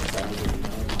to inside of it,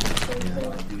 you know?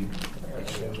 Might be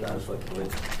extra.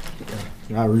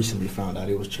 I recently found out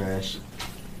it was trash.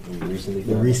 You recently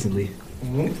Yeah, recently.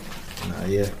 Mm-hmm. Nah,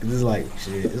 yeah. 'Cause it's like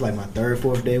shit. It's like my third,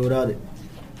 fourth day without it.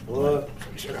 What?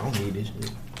 Shit, I don't need this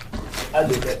shit. I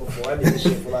did that before. I did this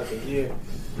shit for like a year.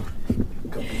 A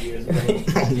couple years ago. I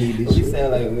don't need this You shit.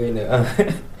 sound like we're in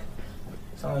the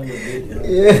Sound like a bit, you know?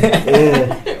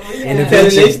 Yeah.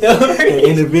 telling their stories.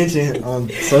 Intervention on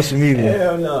social media.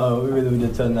 Hell no, we really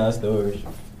just telling our stories.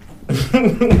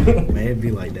 Man, it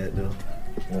be like that though.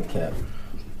 No cap.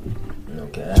 No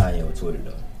cap. That's how you on Twitter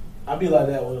though. I be like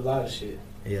that with a lot of shit.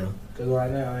 Yeah. Cause right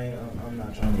now I'm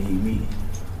not trying to eat meat.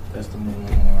 That's the move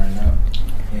I'm on right now.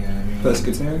 You know what I mean?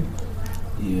 Pescatarian?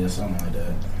 Yeah, something like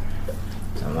that.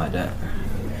 Something like that.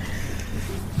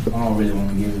 I don't really want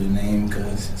to give it a name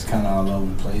because it's kind of all over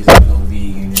the place. I go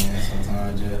vegan, then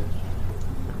sometimes I just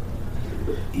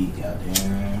eat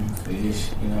goddamn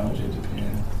fish. You know, it just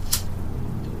depends.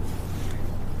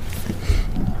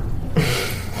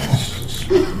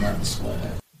 Not the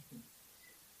swag.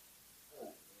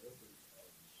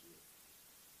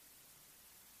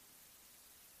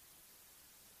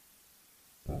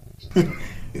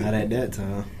 Not at that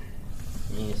time.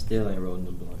 Yeah, still ain't rolling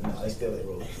the blunt. No, I still ain't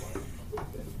rolling.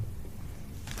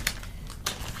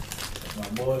 My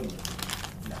boy.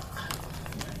 Nah.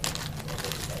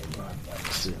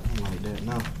 Shit, I'm like that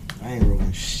now. I ain't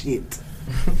rolling shit.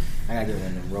 I gotta get one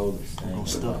of them rollers. I'm gonna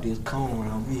stuff this cone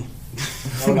around me.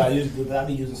 No, I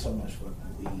be using so much fucking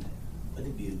weed. But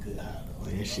it'd be a good high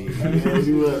though. Man, shit. Hit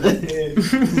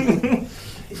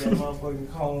that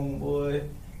motherfucking cone, boy,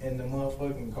 in the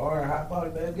motherfucking car, hot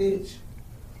out that bitch.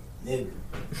 Nigga.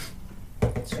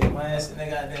 Take my ass in that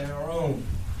goddamn room.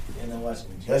 And I'm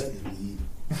watching Justice League.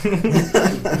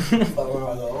 Fuck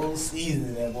around the whole season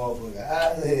in that motherfucker.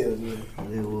 How the hell, dude?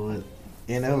 It was.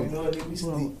 And You know what, nigga, we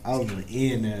sleep. I was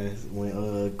in there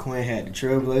when Quinn had the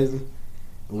Trailblazer. It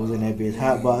was in that bitch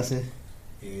hotboxing.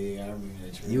 Yeah, I remember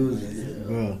that. You was,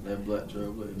 bro. That black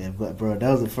trailblazer. That black, bro. That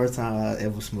was the first time I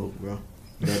ever smoked, bro.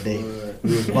 That day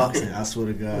we was boxing. I swear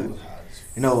to God.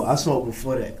 You know, I smoked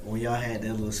before that when y'all had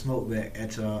that little smoke back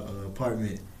at your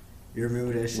apartment. You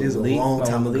remember that shit? It was a long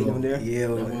time ago. Yeah, yes,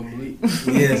 bro.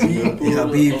 Yeah,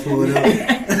 B pulled up.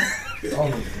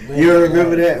 You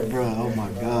remember that, bro? Oh my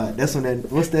God, that's when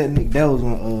that. What's that? That was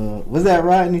when. Was that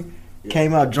Rodney?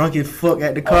 Came out drunk as fuck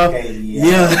at the car. Okay,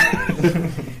 yeah.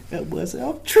 That boy said,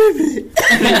 "I'm tripping.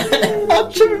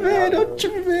 I'm tripping, man. I'm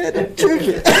tripping, man. I'm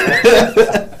tripping."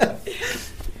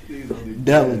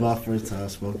 That was my first time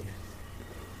smoking.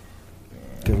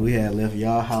 Cause we had left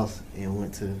y'all house and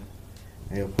went to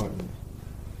their apartment.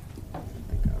 I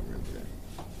think I remember that.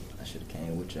 I should have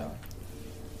came with y'all.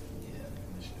 Yeah,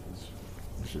 that shit was.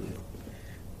 Shit.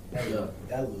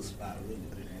 That little spot really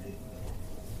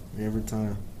good. Every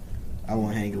time I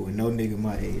wasn't hanging with no nigga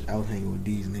my age, I was hanging with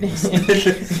these niggas.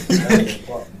 That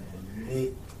apartment was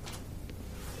lit.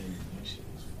 That shit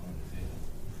was fun as hell.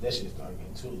 That shit started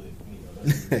getting too lit. You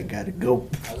know, Gotta go.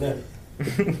 I left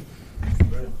it.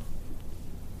 Bro.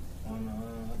 I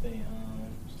think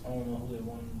I don't know who that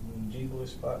one G-Boy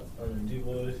spot, or the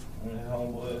G-Boys, one of his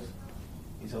homeboys.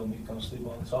 He told me to come sleep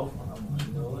on the sofa. I'm like,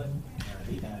 you know what?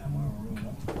 He can have my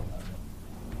room.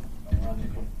 I'm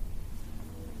running.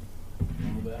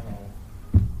 I'm back home.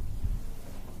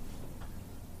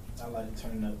 I like to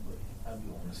turn up, but I be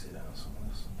wanting to sit down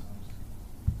somewhere sometimes.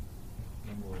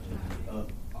 Them boys just be up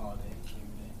all day,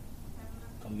 every day.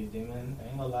 Come get them in.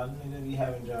 Ain't gonna lie, they be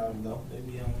having jobs though. They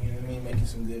be on, you know what I mean, making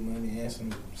some good money and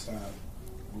some side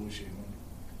bullshit money.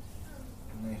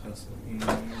 And they hustle, you know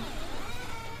what I mean?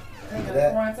 I got That-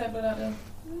 a front table out there.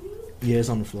 Yeah, it's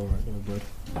on the floor right there, bud.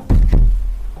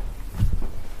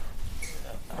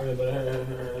 We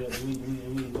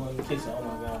go in the kitchen. Oh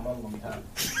my God, mama gonna be hot.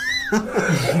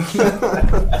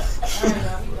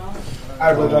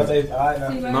 Alright, bro, do I say? Alright, now.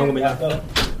 See, Mama gonna be Y'all go.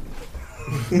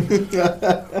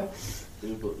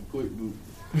 They put the quick boot.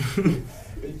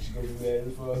 Bitch, gonna be mad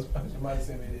as fuck. She might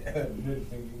send me that middle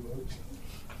finger emoji.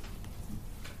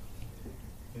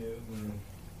 Yeah, man.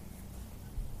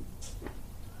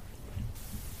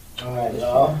 Alright,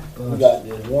 y'all. We got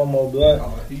this one more blunt.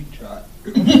 Oh, he tried. I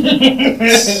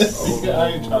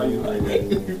ain't trying you like that.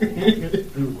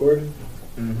 You recording?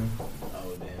 Mm-hmm.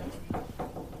 Oh, damn.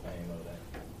 I ain't know that.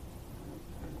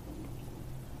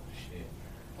 Shit.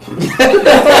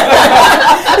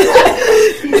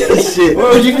 Shit. What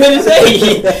was you gonna say?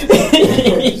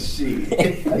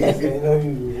 Shit. I just didn't know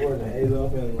you was recording. The haze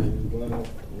off and like just going on.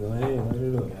 Go ahead, let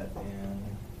it up.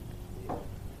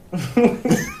 Goddamn.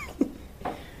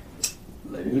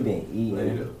 You been eating.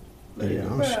 Later. Yeah,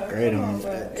 I'm Bruh, straight come on bruh.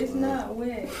 that. It's not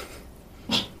wet.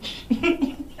 I'll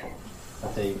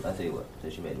tell you what.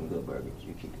 Since you made them good burgers,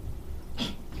 you keep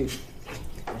it.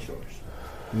 That's yours.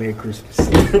 Merry Christmas. Do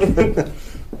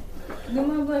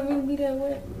my blood really be that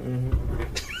wet?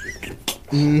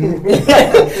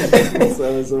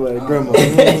 So somebody, grandma.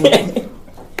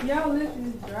 Y'all lips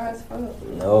is dry as fuck.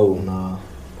 No, Nah.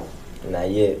 not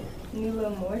yet. Need a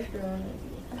little moisture on it.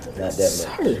 Not that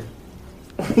much.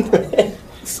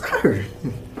 Sir.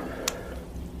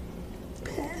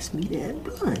 Pass me that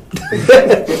blunt.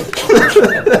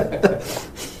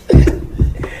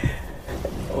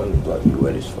 I want the blood to be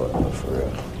wet as fuck, though, for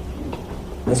real.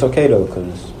 It's okay though,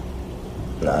 cause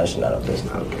it's not okay. It's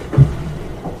not okay.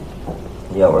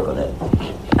 You gotta work on that.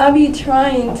 I be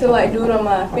trying to like do it on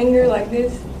my finger like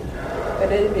this,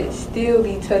 but it still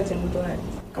be touching the blunt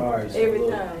Cars. every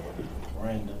look, time.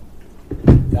 Random.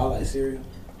 Y'all like cereal?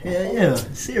 Yeah,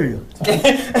 cereal. You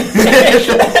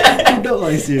don't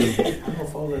like cereal. I'm a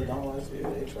folks that don't like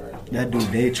cereal. They trash. That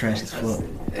dude, they trash as fuck.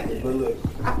 But look,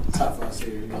 top 5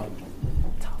 cereal, y'all.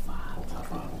 Top 5.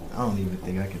 I don't even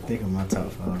think I can think of my top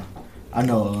 5. I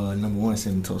know number 1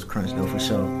 Cinnamon Toast Crunch though for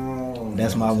sure.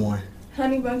 That's my one.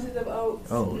 Honey Bunches of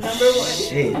Oats. Oh Number 1.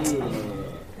 shit.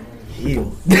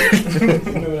 Ew.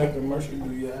 Remember that commercial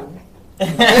you have? He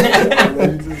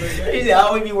said, I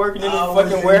always be working in the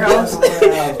fucking warehouse. I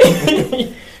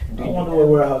wonder what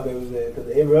warehouse they was at,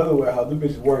 because every other warehouse, them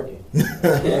bitches working.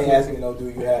 They ain't asking me no, do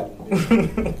you have them?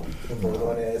 Bitch.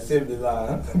 On that assembly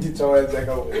line, get your ass back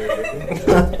over there.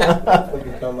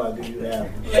 Fucking come out, do you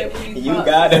have them? You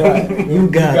got him. Right. You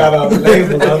got got it. all the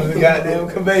labels on the goddamn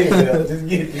conveyor belt. Just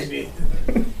get this shit.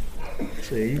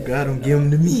 Shit, you got them, give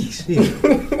them to me.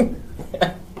 Shit.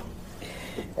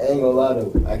 I ain't gonna lie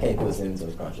though, I can't put Cinnamon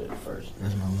Toast Crunch at first.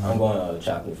 That's my I'm one. going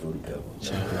chocolate fruity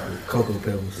pebbles. Cocoa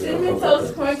Pebbles. Cinnamon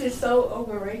Toast Crunch is so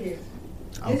overrated.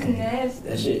 It's Okay. nasty.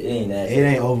 That shit, it ain't that. It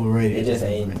ain't overrated. It just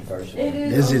ain't first. It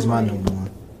is. This is my overrated. number one.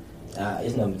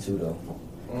 It's number 2 though.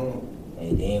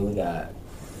 And then we got.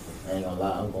 I ain't gonna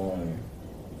lie, I'm going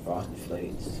Frosted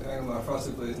Flakes. I ain't gonna lie,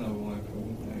 Frosted Flakes number one for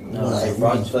me. I ain't gonna No, lie. like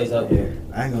Frosted Flakes up there.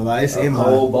 I ain't gonna lie, it's A in my.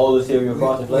 cold bowl of cereal,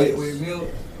 Frosted Flakes. With milk.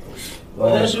 Boy,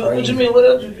 that's What crazy. you mean? What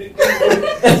else you think? Put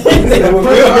some damn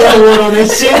wood on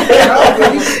this shit.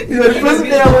 You better put some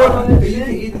damn wood on this You shit.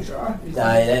 can eat it dry.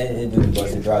 Nah, it do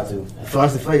bust and dry too.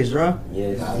 Frosted Flakes, bro.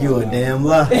 Yes. You a damn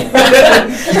lie.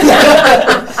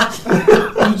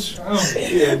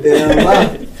 Yeah, Damn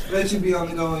lie. Let you be on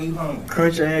the go when you hungry.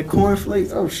 Crunch and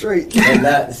cornflakes. I'm straight. They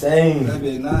not the same. That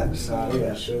be not the Nah, same. they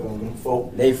got sugar on them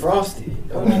folk. They frosted.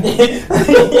 they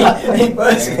I ain't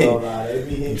busted. gonna lie, they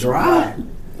be hitting Dry.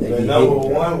 They The be number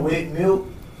hitting one with milk.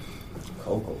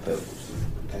 Cocoa Pebbles.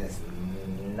 That's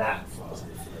not Frosted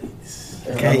Flakes.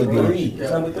 That's Can't number be. 3.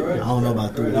 That's number I 3. don't know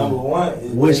about three. Number one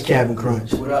is Which Captain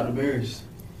Crunch? Without the berries.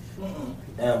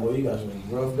 Damn, boy, you got some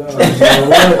rough guns.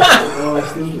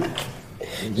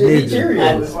 Nigga.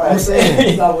 Cheerios. I'm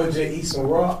saying. You thought we just eat some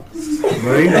raw?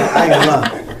 Bro, you know, I ain't gonna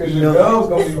lie. Because your gums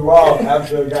gonna be raw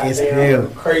after a It's hell.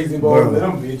 goddamn crazy bowl Bro. of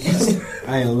them bitches.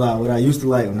 I ain't gonna lie. What I used to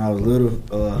like when I was little,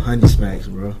 Honey Smacks,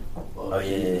 bro. Oh,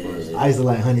 yeah. I used to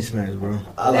like Honey Smacks, bro.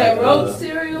 I That like roast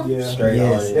cereal. Yeah, straight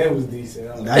Yes. on it. that was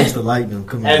decent. I used to like them.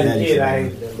 Come on, As a daddy kid, said I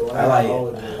them. hated them, but when I got like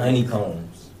older, honeycombs.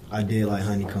 I did like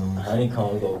honeycombs.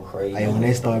 Honeycombs go crazy. Hey, when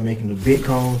they started making the big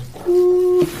cones,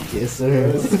 ooh, yes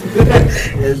sir,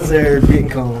 yes sir,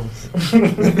 big cones.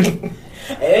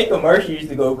 Hey, that commercial used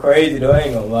to go crazy though. I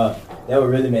ain't gonna lie. That would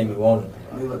really make me want it.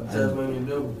 They like Tasmanian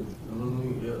devil.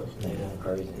 Yeah. They going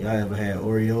crazy. Y'all ever had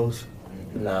Oreos?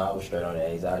 Nah, I was straight on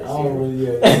the exotic I don't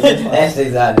cereal. really. That's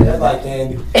exotic. That's like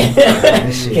candy.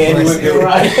 That shit Candy with busted. good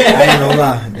rice. I ain't gonna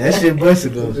lie, that shit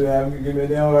busted though. Give me a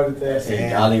damn heart attack. Some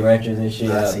Jolly Ranchers and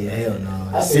shit. I see, hell no.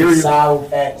 I see Cereal, Sour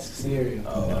Patch cereal.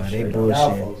 Oh, nah, they straight Y'all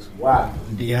bullshit. folks, wow.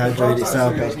 Dehydrated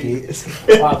Sour Patch Kids.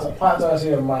 Pop-Tart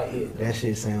cereal might hit. That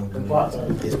shit sound The good. Pop-Tart.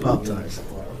 It's Pop Tarts.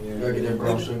 Gotta get that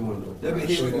brown sugar one though. That be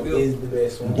hit with the Sugar milk. is the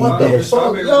best one. The What the best.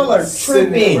 fuck? Y'all are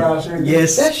Cinnamon tripping. brown sugar.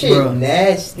 Yes, That shit bro.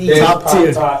 nasty. Best Top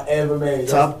tier. Pop-Tart ever made.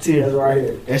 Top tier. That's right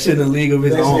here. That shit in a league of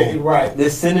its That's it, own. right. The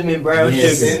cinnamon brown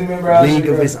Yes. sugar. Cinnamon brown League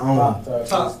sugar. of its own. Pop-Tart.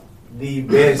 Top. The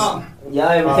best. Top. Y'all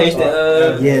ever Pop-Tart.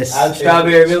 tasted Yes. I tasted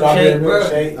Strawberry milkshake?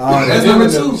 milkshake. Oh, That's that number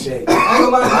Vanilla two. milkshake. I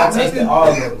ain't gonna lie, I I tasted tasted all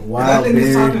of them. wild That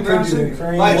nigga's talking berry, brown cookies and sugar.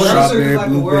 cream. Like brown strawberry, sugar like a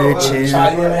blueberry, world. cherry. You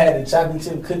ever had the chocolate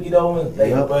chip cookie dough one? They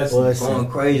Yup, busted. busted. going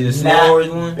crazy? The Not s'mores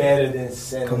one? better than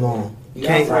cinnamon. Come on. Yeah,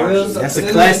 Can't, for real? that's a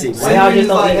Cinnamon- classic. Why y'all cinnamon just is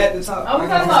don't like eat- at the top. Are we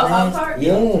talking about Pop Tart?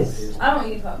 Yes. I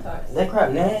don't eat Pop Tarts. That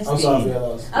crap nasty. I'm sorry for your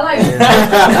loss. I like.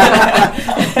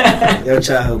 Your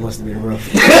childhood must have been rough.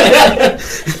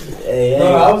 Hey,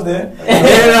 No, I hey. was there.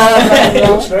 Yeah, It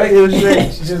was straight. It was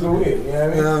straight. She's just weird. You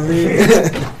know You what I know mean?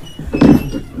 what I mean?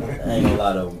 I ain't gonna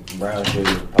lie though. Brown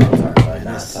sugar Pop Tart like not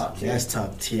That's top tier. That's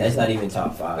top tier. That's not even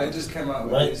top They 5. just came out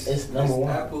with Right, this. it's number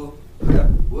one. Apple.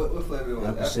 What flavor it was?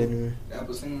 Apple cinnamon.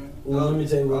 Apple cinnamon. Well, let me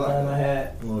tell you what kind I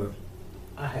had. Or,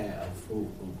 I had a fruit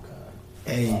loop kind.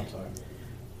 hey, Pop-Tart.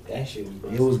 That shit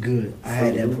was. it was good. I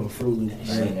had that from Fruit Loop.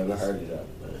 I ain't never heard of that.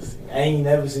 I ain't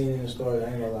never seen it in the store. I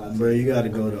ain't gonna lie. To Bro, you. you gotta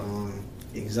go to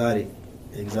Exotic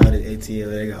ATL.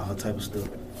 They got all type of stuff.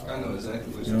 I know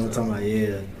exactly what You know what I'm talking about?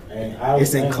 Yeah. And I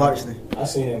It's in and Clarkston. I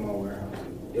seen it in my warehouse.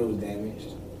 It was damaged.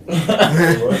 You know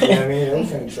what I mean? I'm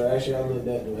finna trash it. I looked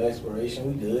at the expiration.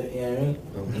 We good. You know what I mean?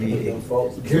 Don't But need them it.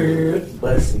 folks good.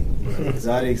 Bussy.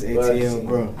 Exotics ATL,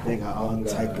 bro. They got all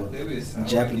type of They be sound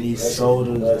Japanese like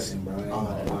sodas, Bussy, bro. I ain't all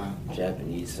gonna that. lie.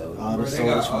 Japanese soda. All the Bro, they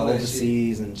sodas got from all that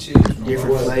overseas and chips from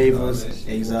different Bussy, flavors. all that shit.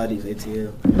 Exotics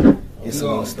ATL. It's a You know,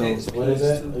 little store. it's- What is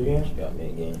that again? You got me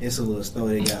again. It's a little store.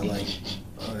 They got like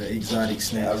exotic I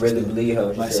snacks. really and stuff. believe her.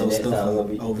 When she Like said some next stuff time we'll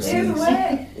be It's overseas.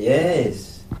 wet. Yes.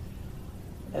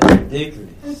 That's ridiculous.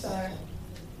 I'm sorry.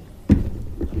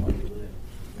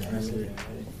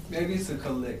 Maybe it's a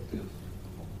collective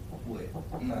wet,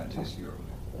 not just your wet.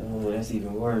 Oh, that's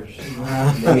even worse.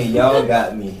 I mean, y'all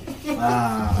got me.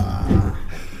 Ah,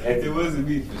 If it wasn't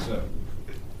me, for sure.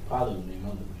 Probably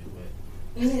mother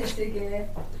You need a stick ass.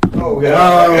 Oh, oh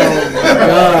God!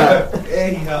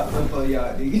 And he hopped up on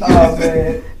y'all, nigga. Oh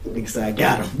man. Nigga said, I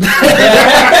got him.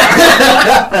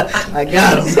 I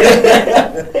got him.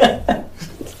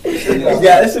 You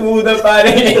got smooth up out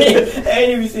of here. I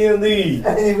ain't even see him leave. He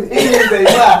didn't say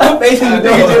bye. I'm basically the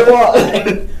nigga just walk.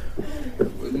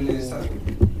 What the next topic?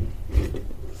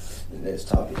 The next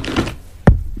topic.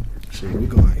 Shit, we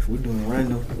going. If we're doing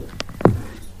random,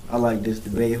 I like this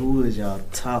debate. Who is y'all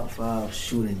top 5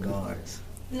 shooting guards?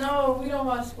 No, we don't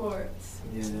watch sports.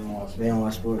 Yeah, they don't watch They don't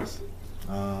watch sports.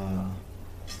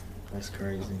 That's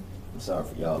crazy. I'm sorry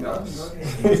for y'all. Go guys.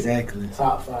 ahead. Exactly.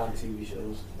 Top 5 TV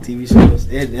shows. TV shows.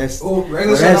 That's Oh,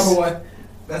 regular show that's- number 1.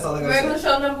 That's all I gotta Regular say.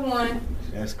 show number 1.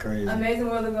 that's crazy. Amazing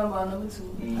World of Gumball number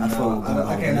 2. I fuck with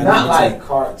I can't. Not Not like like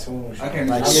cartoons. I can't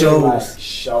like I mean, shows. Like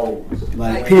shows. Like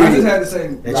I just period. had to say.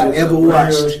 That Like you ever real-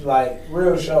 watched. Like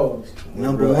real shows.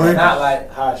 Number Real- one. Not like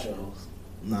hot shows.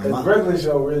 Nah, Cause my, regular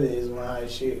show really is my hot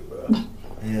shit, bro.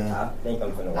 yeah. I think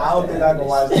I'm finna watch I don't that think I can after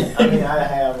watch this. it. I mean, I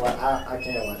have. I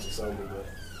can't watch it sober,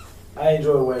 but I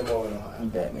enjoy it way more than hot. You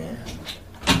bet, man.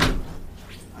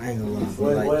 I ain't gonna lie.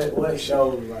 but like, What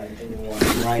shows like can you watch?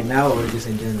 right now or just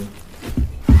in general?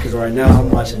 Because right now I'm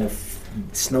watching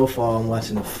Snowfall. I'm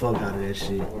watching the fuck out of that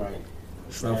shit. Right.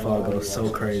 Snowfall goes so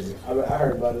crazy. I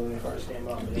heard about it when it first came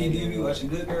out. PD, you be watching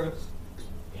Good Girls?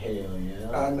 Hell yeah.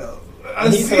 I know.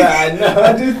 He said, I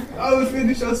know. I was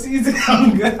finished your season.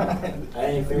 I'm good. I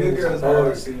ain't Good finished the Girls third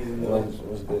hard. season.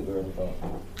 What's Good Girl about?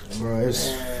 Bro,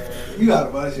 it's You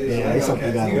gotta watch it. Yeah, it's something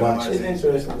you gotta watch. It's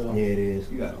interesting though. yeah, it is.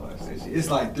 You gotta watch that shit. It's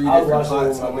like 3 I was different watching it plots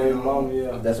with my going baby on. mom.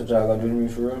 Yeah. That's what y'all gonna do to me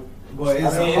for real? Boy,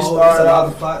 it's I mean, it's a started lot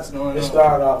off- of plots going on. It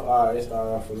started off. Alright, it started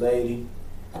off a lady.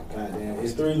 Goddamn,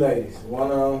 it's 3 ladies.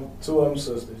 One of them, 2 of them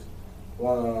sisters.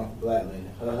 One of them black lady.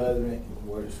 Her husband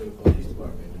works for the police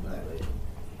department. The black lady.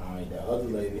 Alright, the other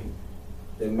lady,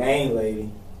 the main lady,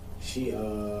 she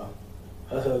her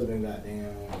husband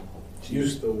goddamn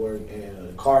used to work at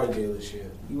a car dealership.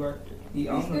 He worked there. He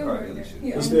owned the car dealership.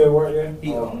 He still work there?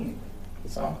 He Oh, owned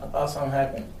it. I thought something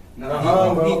happened. No,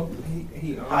 Nuh-uh, bro.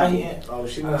 he How owned he? it. Oh,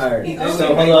 she All was. right. He So owned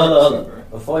hold it. on, hold on.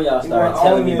 Before y'all He start went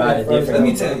telling on me it about the at first. different,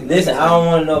 Let me tell you. listen, I don't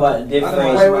want to know about the different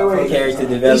Wait. character He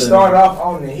development. started off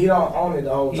owning it. He don't own it the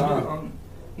whole He did time. own it.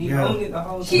 He Yeah. owned it the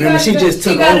whole She time. Remember, got she a just bad-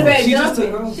 took she got over. a bad She just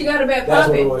jumping. took over. She got a bad That's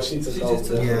what it puppet. was. She took She over.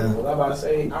 just took Yeah. I was about to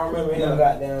say. I remember him Yeah.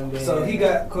 goddamn being. So he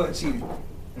got caught cheating.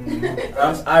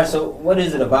 All right, so what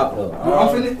is it about though? I'm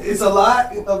finna, it's a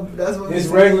lot. That's what This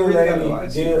we regular really gotta lady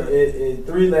watch deal it. it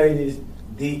 3 ladies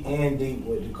deep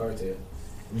with the cartel,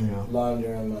 Yeah.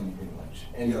 laundering money pretty much,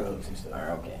 and Yeah. drugs and stuff. All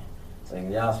right, okay. So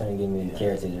y'all finna give me the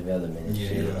character development and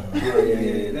shit. Yeah.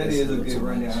 Yeah, that is a good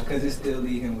rundown because it still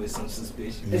leave him with some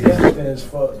suspicion. It's interesting as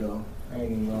fuck though. I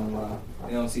ain't even gonna lie.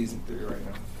 They on season 3 right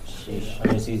now. Shit, how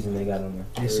many seasons they got on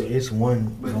there? It's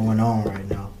one going on right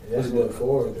now. That's what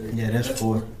 4 or 3. Yeah, that's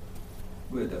 4.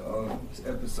 With the this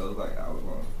episode like hour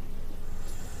long.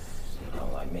 I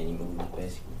don't like many movies,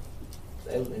 basically.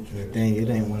 That was The interesting. thing, it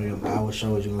ain't one of them hour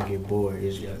shows you're gonna get bored.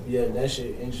 It's Yeah, that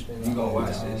shit interesting. You gonna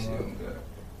watch that shit? Okay.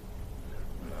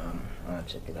 I'll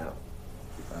check it out.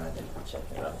 I'll definitely check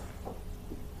it out.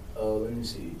 Let me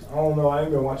see. I don't know. I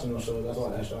ain't been watching no shows. That's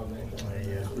why I asked y'all names.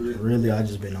 yeah. Really, I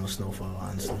just been on Snowfall,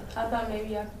 honestly. I thought maybe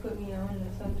y'all could put me on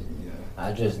or something. Yeah.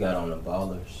 I just got on the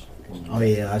Ballers. Oh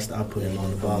yeah, I put him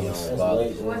on the Put me ballers. That's Ballers.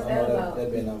 late, What's I that know about?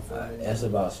 That been out for me. That's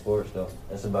about sports though.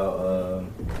 That's about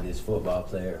this football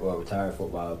player or retired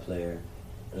football player.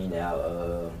 He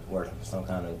now working for some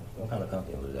kind of what kind of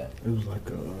company was that? It was like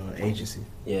a agency.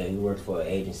 Yeah, he worked for an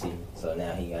agency. So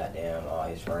now he got down all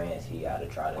his friends. He got to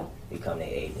try to become their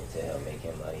agent to help make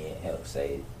him money and help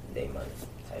save their money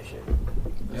type shit.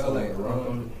 Y'all ain't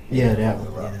wrong. Yeah, that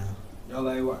one.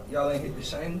 Yeah. Y'all ain't hit the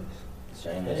Shameless.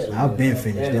 Shameless. I've been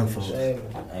finished them folks. Shame.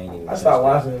 I ain't even. I stopped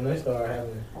watching them. They started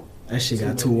having That shit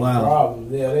got too too many wild.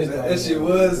 problems. Yeah, they started That shit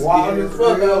was wild getting as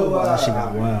fuck. real wild. That shit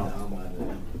got wild.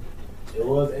 It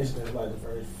was interesting, like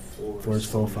the first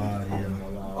 4. 5, yeah.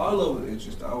 All of it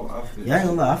interesting. I feel. Yeah, I ain't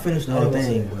gonna lie, I finished the whole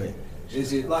thing, but It's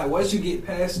just like once you get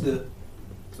past the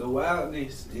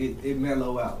wildness, it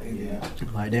mellow out. Yeah.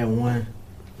 like that one,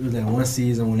 it was that one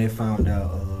season when they found out,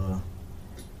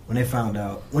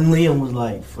 when Liam was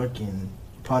like fucking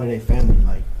part of their family,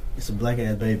 like it's a black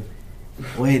ass baby.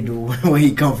 Where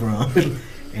he come from?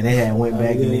 And they had went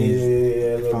back and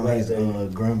they found his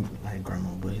grandma,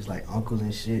 but his like uncles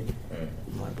and shit.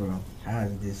 I'm like, bro, how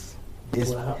is this?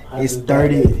 It's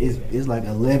 30. It's like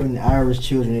 11 Irish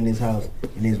children in his house,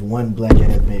 and there's one black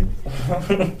ass baby,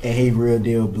 and he real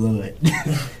deal blood.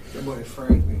 That boy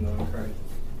Frank been going crazy.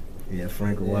 Yeah,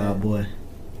 Frank a wild boy.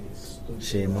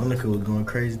 Shit, Monica was going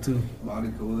crazy too.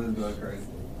 Monica was going crazy.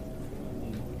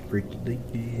 Freaky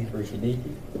dicky. Freaky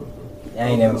Deaky. I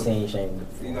ain't never seen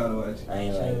Shameless. You gotta watch it. I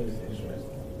ain't like it.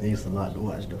 It's a lot to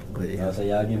watch though, but You know, yeah. so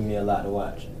y'all giving me a lot to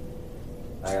watch.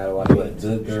 I gotta watch what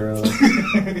Good Girls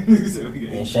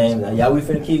and Shameless. Y'all, we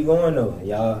finna keep going though.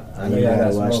 Y'all, I know You y'all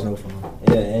gotta got watch smoke. Snowfall.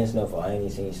 Yeah, and Snowfall. I ain't even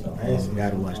seen Snowfall. You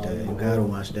gotta watch that. You gotta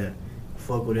watch that.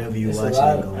 Fuck whatever you It's a watching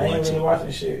lot. and go I ain't watch really it.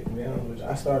 watching shit. To be honest with you.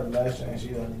 I started last year and she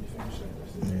don't need to finish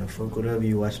it. Yeah, fuck whatever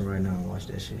you watching right now and watch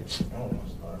that shit. I don't want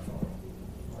to start from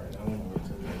right now. I want to wait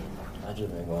till I I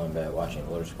just been going back watching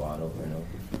Loader Squad over and over.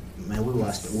 Man, we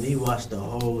watched the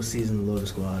whole season of Loader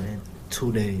Squad in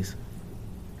 2 days.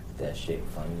 That shit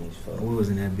funny as fuck. We was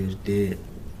in that bitch dead.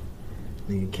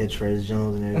 Nigga Catchphrase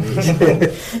Jones and that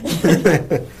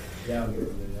bitch. Y'all get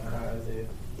it. How is it?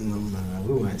 No, nah,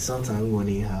 we went. Sometimes we weren't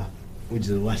even high. We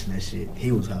just watching that shit.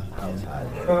 He was high. I was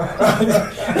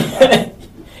high.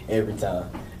 Every time.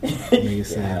 Nigga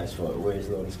said, high as fuck. Where's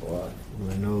Loader Squad?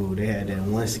 Well, no, they had that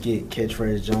one skit,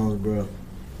 Catchphrase Jones, bro.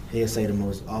 He'll say the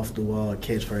most off the wall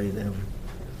catchphrase ever.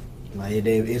 Like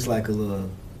it's like a little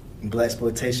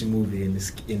blaxploitation movie in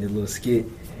the little skit,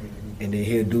 and then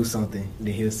he'll do something,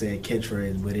 then he'll say a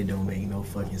catchphrase, but it don't make no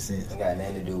fucking sense. It got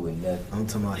nothing to do with nothing. I'm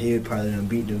talking about he'll probably done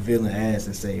beat the villain ass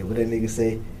and say, what that nigga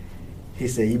say? He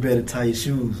said, you better tie your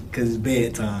shoes, cause it's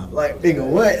bedtime. Like, nigga,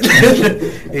 what?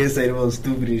 He'll say the most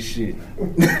stupidest shit.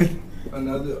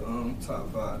 Another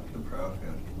top 5, the Proud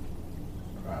Family.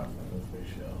 Proud Family for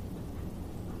sure.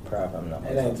 Proud I'm not.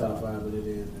 It ain't top 5, but it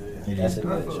is. It That's is. a I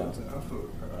good feel show.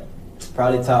 Proud.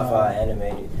 Probably top 5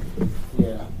 animated.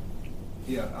 Yeah.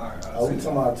 Yeah, alright. Are we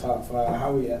talking about top 5?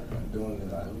 How we doing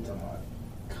this? Like, we talking about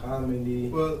comedy?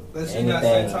 Well, let's just not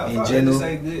say Anything top in 5. general. Just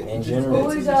say good. In just general. good Who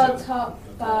is TV y'all shows. top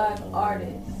 5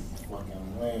 artists?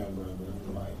 Fucking Wayne Brothers.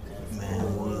 Like, Man,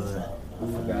 what? I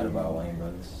forgot about Wayne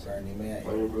Brothers. Bernie Mac.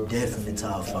 Definitely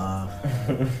top 5.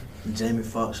 Jamie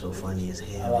Foxx so funny as I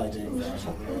hell. like Jamie Foxx.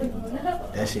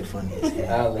 That shit funny as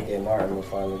hell. I'll look at Martin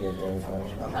before I look at Jamie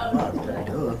Foxx.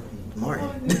 Duh, Martin.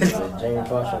 But Jamie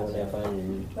Foxx wasn't that funny to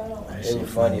me. That It shit was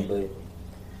funny, but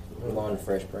I'm going to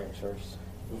Fresh Prince first.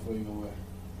 Before you go away.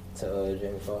 To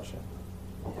Jamie Foxx show.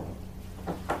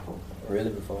 Really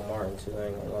before Martin too, I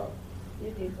ain't gonna lie.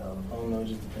 You did go. I don't know,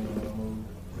 just depending on the mood.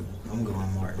 I'm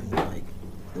going Martin, like,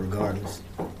 regardless.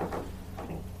 I'm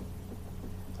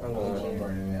I'm going going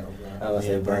Bernie Mac. I would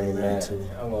say Yeah, Bernie Bernie Mac Mac. too.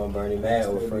 I'm going Bernie Mac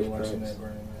Still over be Fresh watching Prince. that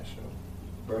Bernie Mac show.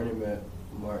 Bernie Mac,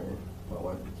 Martin, my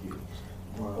wife and kids.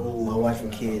 My wife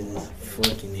and kids is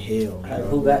fucking hell, bro.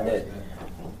 Who got that?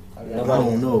 I Nobody.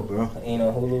 don't know, bro. Ain't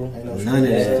no Hulu. Ain't no None of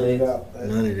that. Netflix.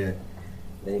 None of that.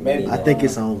 They Maybe. need I that think on-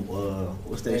 it's on,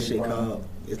 what's that Maybe shit Prime. called?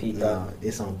 Peacock.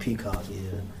 It's on Peacock,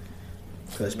 yeah.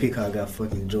 Cause Peacock got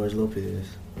fucking George Lopez.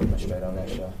 I'm straight on that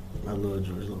show. I love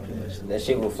George Lopez. That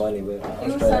shit was funny, but You I'm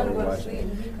was straight trying to on go to watching sleep it.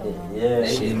 and he come on. Yeah, They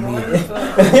shit, be me. boring as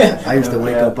fuck. I used to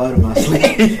wake up out of my sleep. I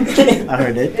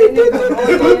heard that. They nigga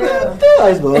boring as hell. I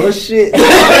was going, oh shit. You oh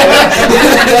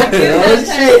just trying to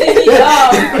shit. take me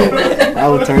off. I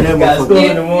would turn that Got school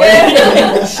in the motherfucker. morning.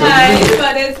 Alright, it's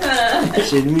about that time.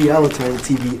 Shit me, I would turn the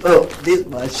TV up. This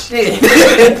my shit.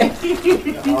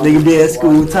 Nigga be at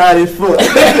school tired as fuck.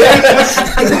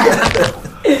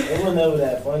 It was never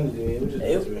that funny, dude.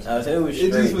 It was just I was saying it was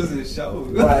It just straight. was a show.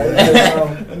 Right, it was just,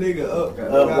 A nigga up.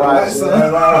 right,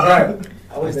 right.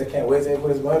 I wish they can't wait till they put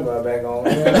his money bar back on.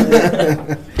 You know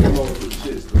what I'm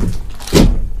saying?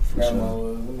 Grandma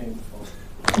was the name before.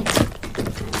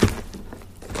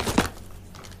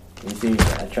 You see,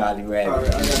 I tried to grab Alright,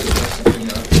 it. I got a question.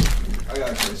 I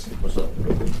got a question. What's up?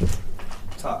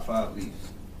 Top 5 leaves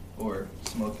or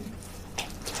smoking.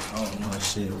 I don't know. Oh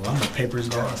shit, well I'm a papers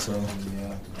guy, so Yeah,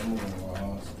 I'm moving to my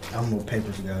house. I'm a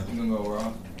papers guy. You gonna go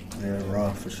raw? Yeah,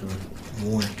 raw for sure.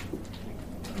 One.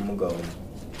 I'm gonna go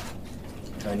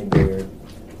Honeybeard,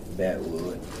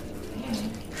 Backwood.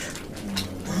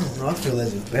 No, I feel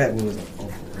as if Backwoods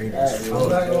overrated. as I'm not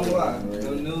fuck. gonna lie.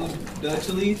 The new Dutch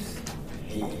leaves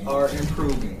are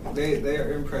improving. They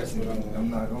are impressing me. I'm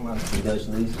not gonna lie. Dutch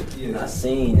Leaf. Yeah. I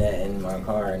seen that in my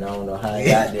car and I don't know how I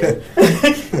got there.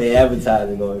 They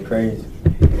advertising going crazy.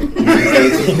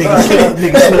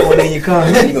 Nigga slip one in your car.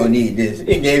 You gonna need this.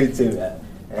 He gave it to me.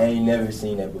 I ain't never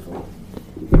seen that before.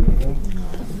 No,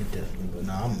 definitely, but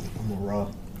nah, I'm a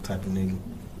raw type of nigga.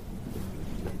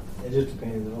 It just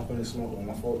depends. If I'm finna smoke on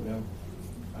my fork now,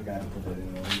 I gotta put that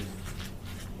in there.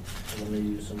 I'm gonna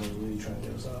use some of the weed trying to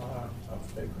get us all high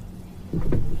off paper.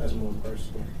 That's more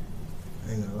personal.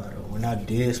 I ain't gonna lie though. When I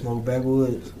did smoke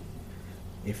Backwoods,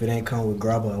 if it ain't come with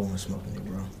grabber, I wasn't smoking it,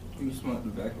 bro. You smoked the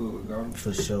backwood with garbage.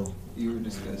 For sure. You were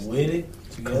disgusting. With it?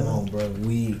 Come on, bro.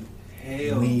 Weed,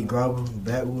 Hell weed, no. grabber,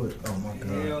 Backwood. Oh my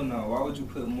god. Hell no. Why would you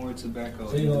put more tobacco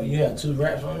So you had 2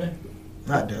 wraps on it?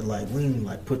 Not that like we didn't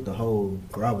like put the whole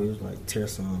grabber. It was like tear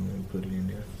some and put it in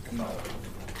there. No.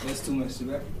 That's too much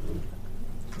tobacco.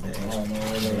 That I extra, don't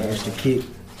know. that extra kick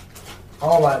I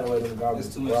don't like the way the garbage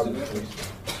It's too much garbage tobacco.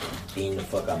 tastes. Eating the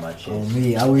fuck out my chest. on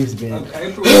me. I always A been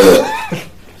paper with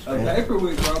a paper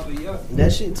with garbage, yeah.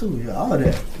 that shit too. Yeah, all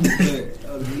that. But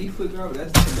a leaf with garbage,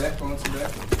 that's tobacco on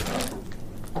tobacco.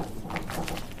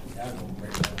 Y'all gonna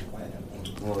break that plan.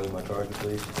 You want to eat my charger,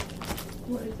 please?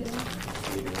 What is it?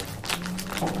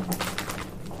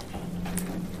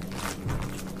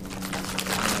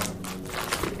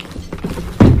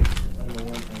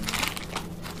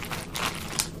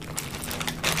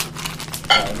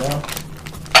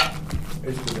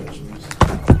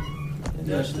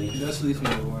 Dutch Leaf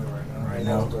number one right now. Right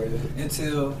now, crazy.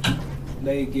 Until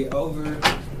they get over,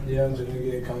 Yeah, until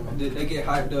they get coming. they get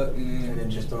hyped up, And and then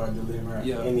just start delivering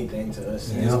Yeah. anything to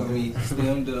us. it's gonna be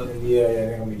stemmed up. And yeah,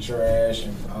 they're gonna be trash,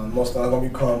 and most of them gonna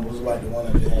be crumbles like the one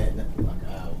I just had. Like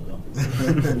I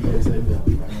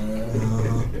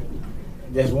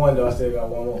There's one though. I still got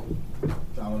one more.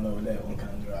 I don't know what that one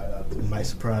kind of dried out to. Might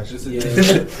surprise you. It's a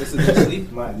Yeah. it's a Dutch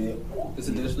Leaf. Might be. It's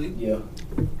a Dutch Leaf. Yeah.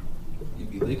 You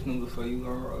be licking them before you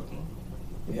go rock them.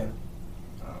 Yeah.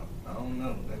 I don't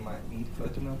know. They might be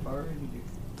fucking up already.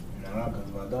 No, because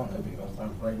if I don't, they'll be gonna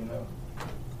start breaking up.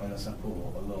 Unless I put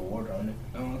a little water on it.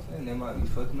 You know what I'm saying? They might be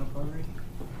fucking up already.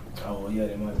 Oh well, yeah,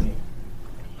 they might be.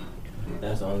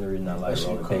 That's the only reason I like That shit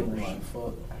roller crumble papers. like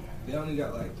fuck. They only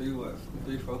got like 3,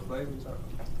 4 flavors.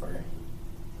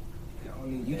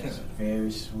 You It's can.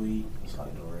 very sweet. It's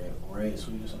like the red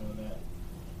sweet or something like that.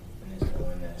 And it's the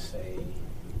one that say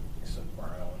it's a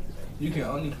brown. You can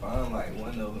only find like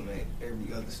one of them at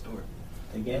every other store.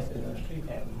 The gas station on the street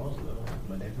have most of them,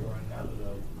 but they be running out of the.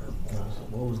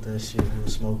 What was that shit we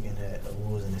was smoking that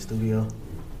we was in the studio?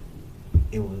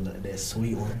 It was like that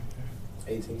sweet one.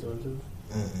 1822.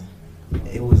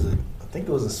 It was I think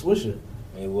it was a Swisher.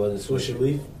 It was a Swisher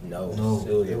Leaf? No, No,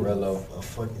 it was a it Rello. a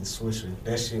fucking Swisher.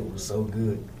 That shit was so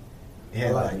good. It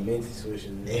had like like minty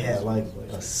swishes. it had like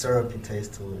a syrupy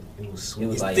taste to it. It was sweet. It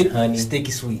was It's like honey.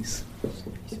 sticky sweets.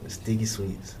 Sticky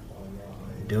sweets.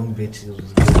 Them bitches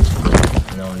was good.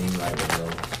 I don't even like it though.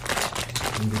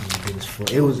 Them bitches was good as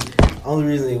fuck. It was only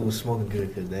reason it was smoking good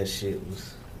because that shit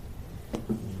was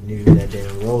near that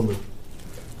damn roller.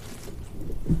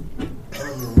 I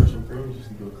remember Russian creams used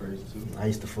to go crazy too. I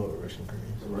used to fuck with Russian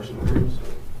creams. The Russian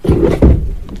creams.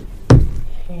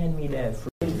 Hand me that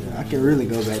fruit. I can really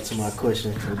go back to my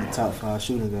question for the top 5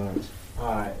 shooting guards.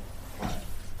 Alright.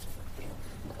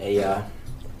 Hey y'all.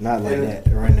 Not like Yeah. that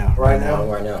right now. Right now?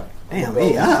 Right now. Damn,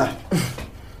 AI.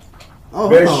 Oh,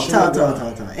 Best hold on.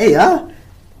 shooting Talk. AI?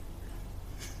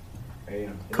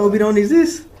 Damn. Kobe don't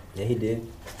exist? Yeah, he did.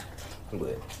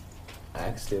 But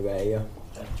I still got AR.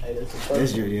 Hey, that's the That's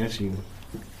first. you. That's you.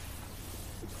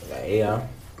 I got AR.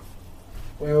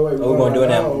 Wait. Oh, we're going to do it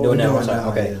now. Oh, Do it now. doing One it time. now,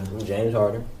 Okay. yeah. I'm James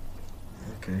Harden.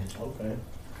 Okay. Okay.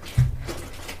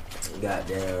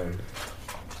 Goddamn.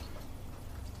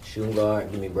 Shooting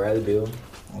guard. Give me Bradley Beal.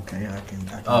 Okay, I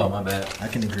can. Oh, my bad. I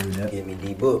can agree with that. Give me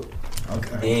D Book.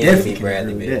 Okay, I Then definitely be can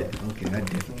Bradley agree Beal. with that. Okay, I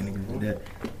definitely can agree with that.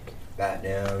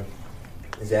 Goddamn.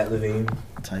 Zach Levine.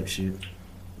 Type shit.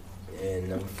 And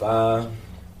number 5. I'm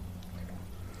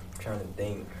trying to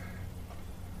think.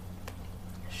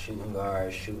 Shooting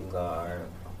guard.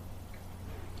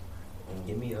 And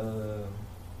give me Oh,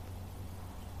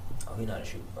 he's not a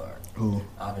shooting guard. Who?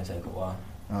 I've been taking a while.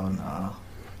 Oh, nah.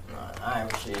 Nah,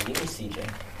 alright, shit. Give me CJ.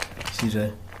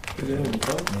 CJ.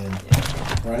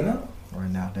 Yeah, Right now? right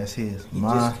now. That's his. He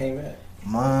just came back.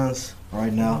 Mine's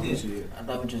right now. This year. I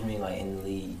thought we just mean like in the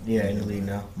league. Yeah, in the league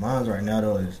now. Mine's right now,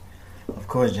 though, is, of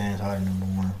course, James Harden, number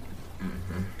 1.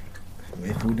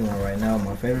 If we're doing it right now,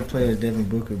 my favorite player is Devin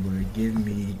Booker, but give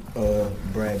me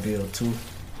Brad Beal 2,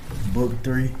 Book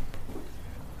 3.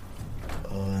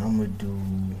 I'm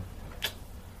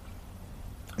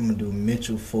gonna do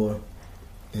Mitchell 4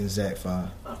 and Zach 5.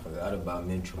 I forgot about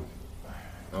Mitchell.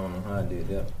 I don't know how I did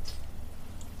that.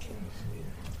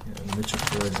 Yeah, Mitchell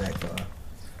 4, Zach 5.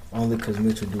 Only because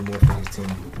Mitchell do more for his team.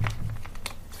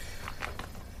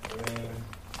 Man,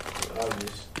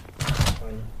 obvious.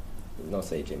 Don't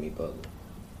say Jimmy Butler.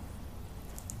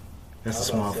 That's a I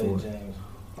small was about to forward. say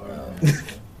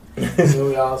James. So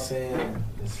we all saying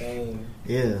the same.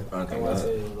 Yeah, I I think want to that.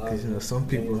 say a lot. because some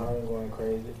James people, Harden going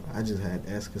crazy. I just had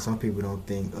to ask, because some people don't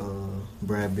think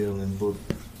Brad Beal and Book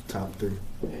top 3.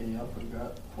 Hey, y'all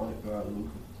forgot point guard Luka.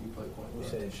 He played point We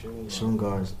guard. said shooting. Shooting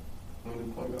guards, Only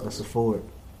point guard. that's a forward.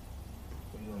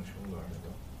 We doing shooting guard though.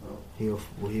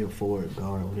 He'll forward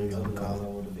guard, whatever you want to call Otherwise, I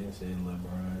it. would have been saying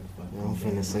LeBron. I'm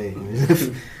finna say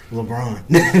LeBron.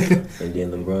 And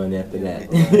then LeBron after that.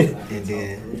 And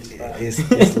then it's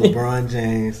LeBron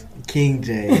James, King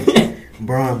James,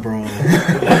 Bron,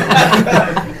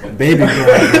 Baby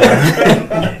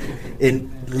Bron, and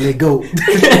let go.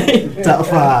 Top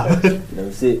 5.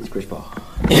 Number 6, Chris Paul.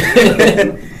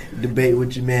 Debate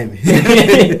with your mammy.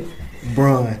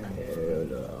 Bron. Hell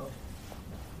no.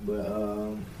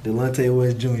 But Delonte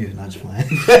West Jr. Not just playing.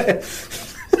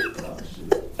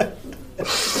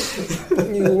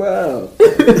 You wow.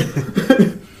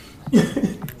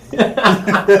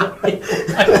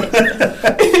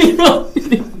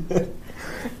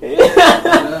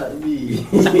 Not me.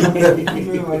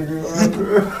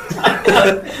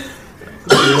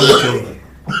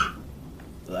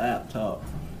 Laptop.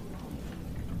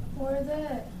 Where's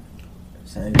that?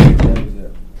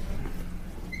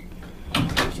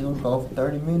 She was gone for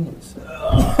 30 minutes.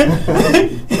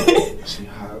 She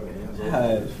hot, man.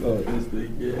 High as fuck. This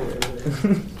thing,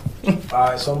 yeah.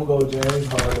 Alright, so I'm gonna go James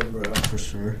Harden, bro. For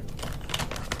sure.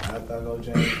 After I go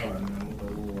James Harden, I'm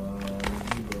gonna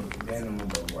go, then I'm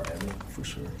gonna go Bradley. For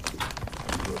sure. He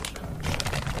looks kind of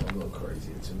a little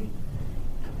crazy to me.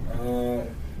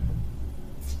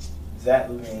 Zach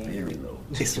Levine. Very low.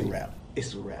 It's a wrap.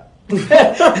 It's a wrap.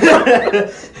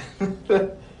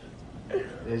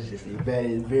 It's just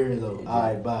it's very low.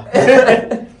 Alright, bye.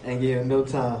 Ain't give him no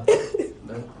time. That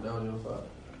was your fault.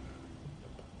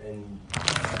 And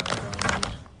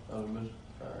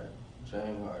Alright.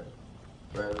 James Harden.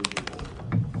 Bradley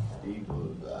Beal.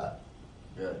 Eagles.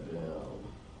 Goddamn.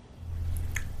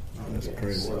 That's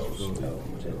crazy.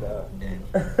 Damn.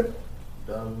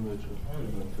 Donovan Mitchell.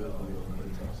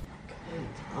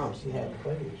 Thompson. she had to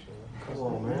play this year. Come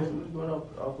on, man. We're going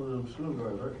off of them shooting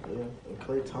guards, right? Yeah. And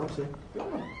Klay Thompson.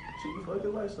 Come on. Check your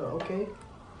fucking lights out. Okay.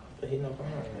 But he no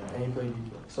problem. And he played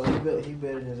defense. So he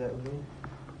better than Zach Levine?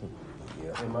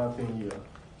 Yeah. In my opinion, yeah.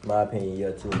 My opinion,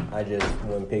 yeah, too. I just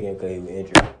wouldn't pick him because he was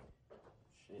injured.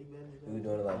 If we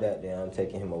doing it like that, then I'm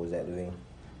taking him over Zach Levine.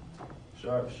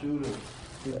 Sharp shooter.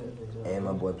 And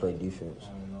my boy played defense. I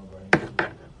don't know,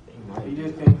 bro. He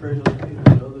just can't create no space.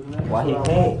 Other than that, Why he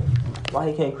can't? Why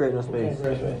he can't create no He space?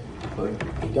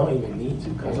 don't even need to.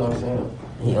 That's what I'm saying.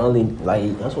 He only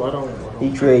That's why I don't.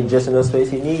 he create just enough space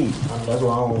he needs. That's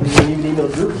why I don't. He didn't even need no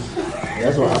dribbles.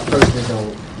 That's why I personally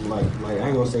don't like. I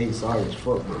ain't gonna say he's sorry as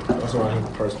fuck, but that's why I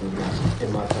hate personally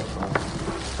in my top 5.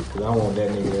 Cause I want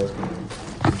that nigga that's gonna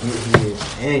get his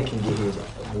and can get his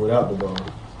without the ball.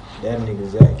 That nigga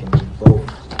Zach can do both.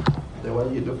 Then why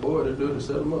you get the forward to do to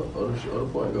set him up or the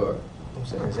point guard? I'm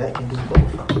saying Zach can do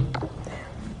both.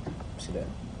 See that?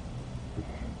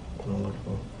 What I'm looking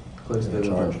for. Clay still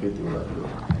gonna drop 50 without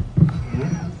dribbling.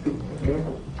 Okay.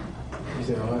 You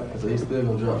said what? So he's still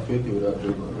gonna drop 50 without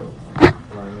dribbling, though. Like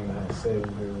nigga had 7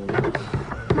 dribbles.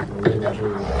 11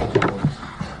 dribbles.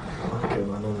 I don't care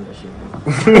about none of that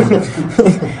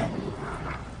shit.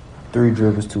 3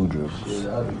 dribbles, 2 dribbles. Shit,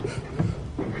 I'll do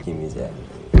that. Give me Zach.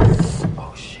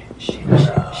 Oh shit.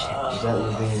 Zach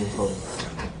Levine is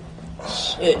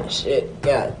holding. Shit.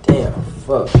 God damn.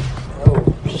 Fuck. Oh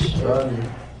shit. Charlie.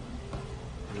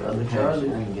 I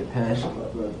can get past you, my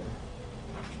brother.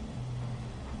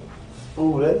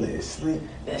 Ooh, that nigga sleep.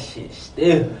 That shit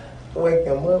still. Wake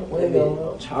him up. Wake him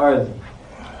up. Charlie.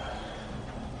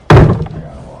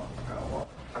 Gotta walk.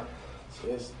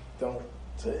 Just don't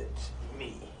touch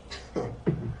me.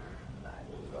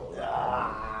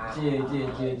 Chill.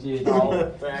 Oh,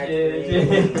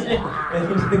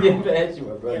 Get past you,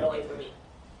 my brother. Get away from me.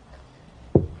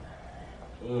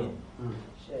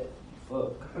 Shut the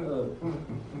fuck up.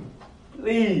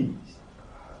 Please.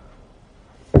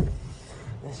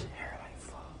 This shit hurt like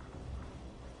fuck.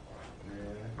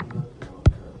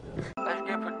 Let's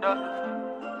get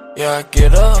productive. Yeah, I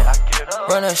get up,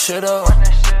 run that shit up.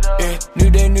 Yeah, new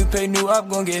day, new pay, new op,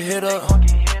 gon' get hit up.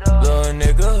 Little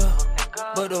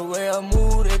nigga, but the way I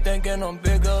move, they thinking I'm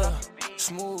bigger.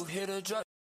 Smooth, hit a drop.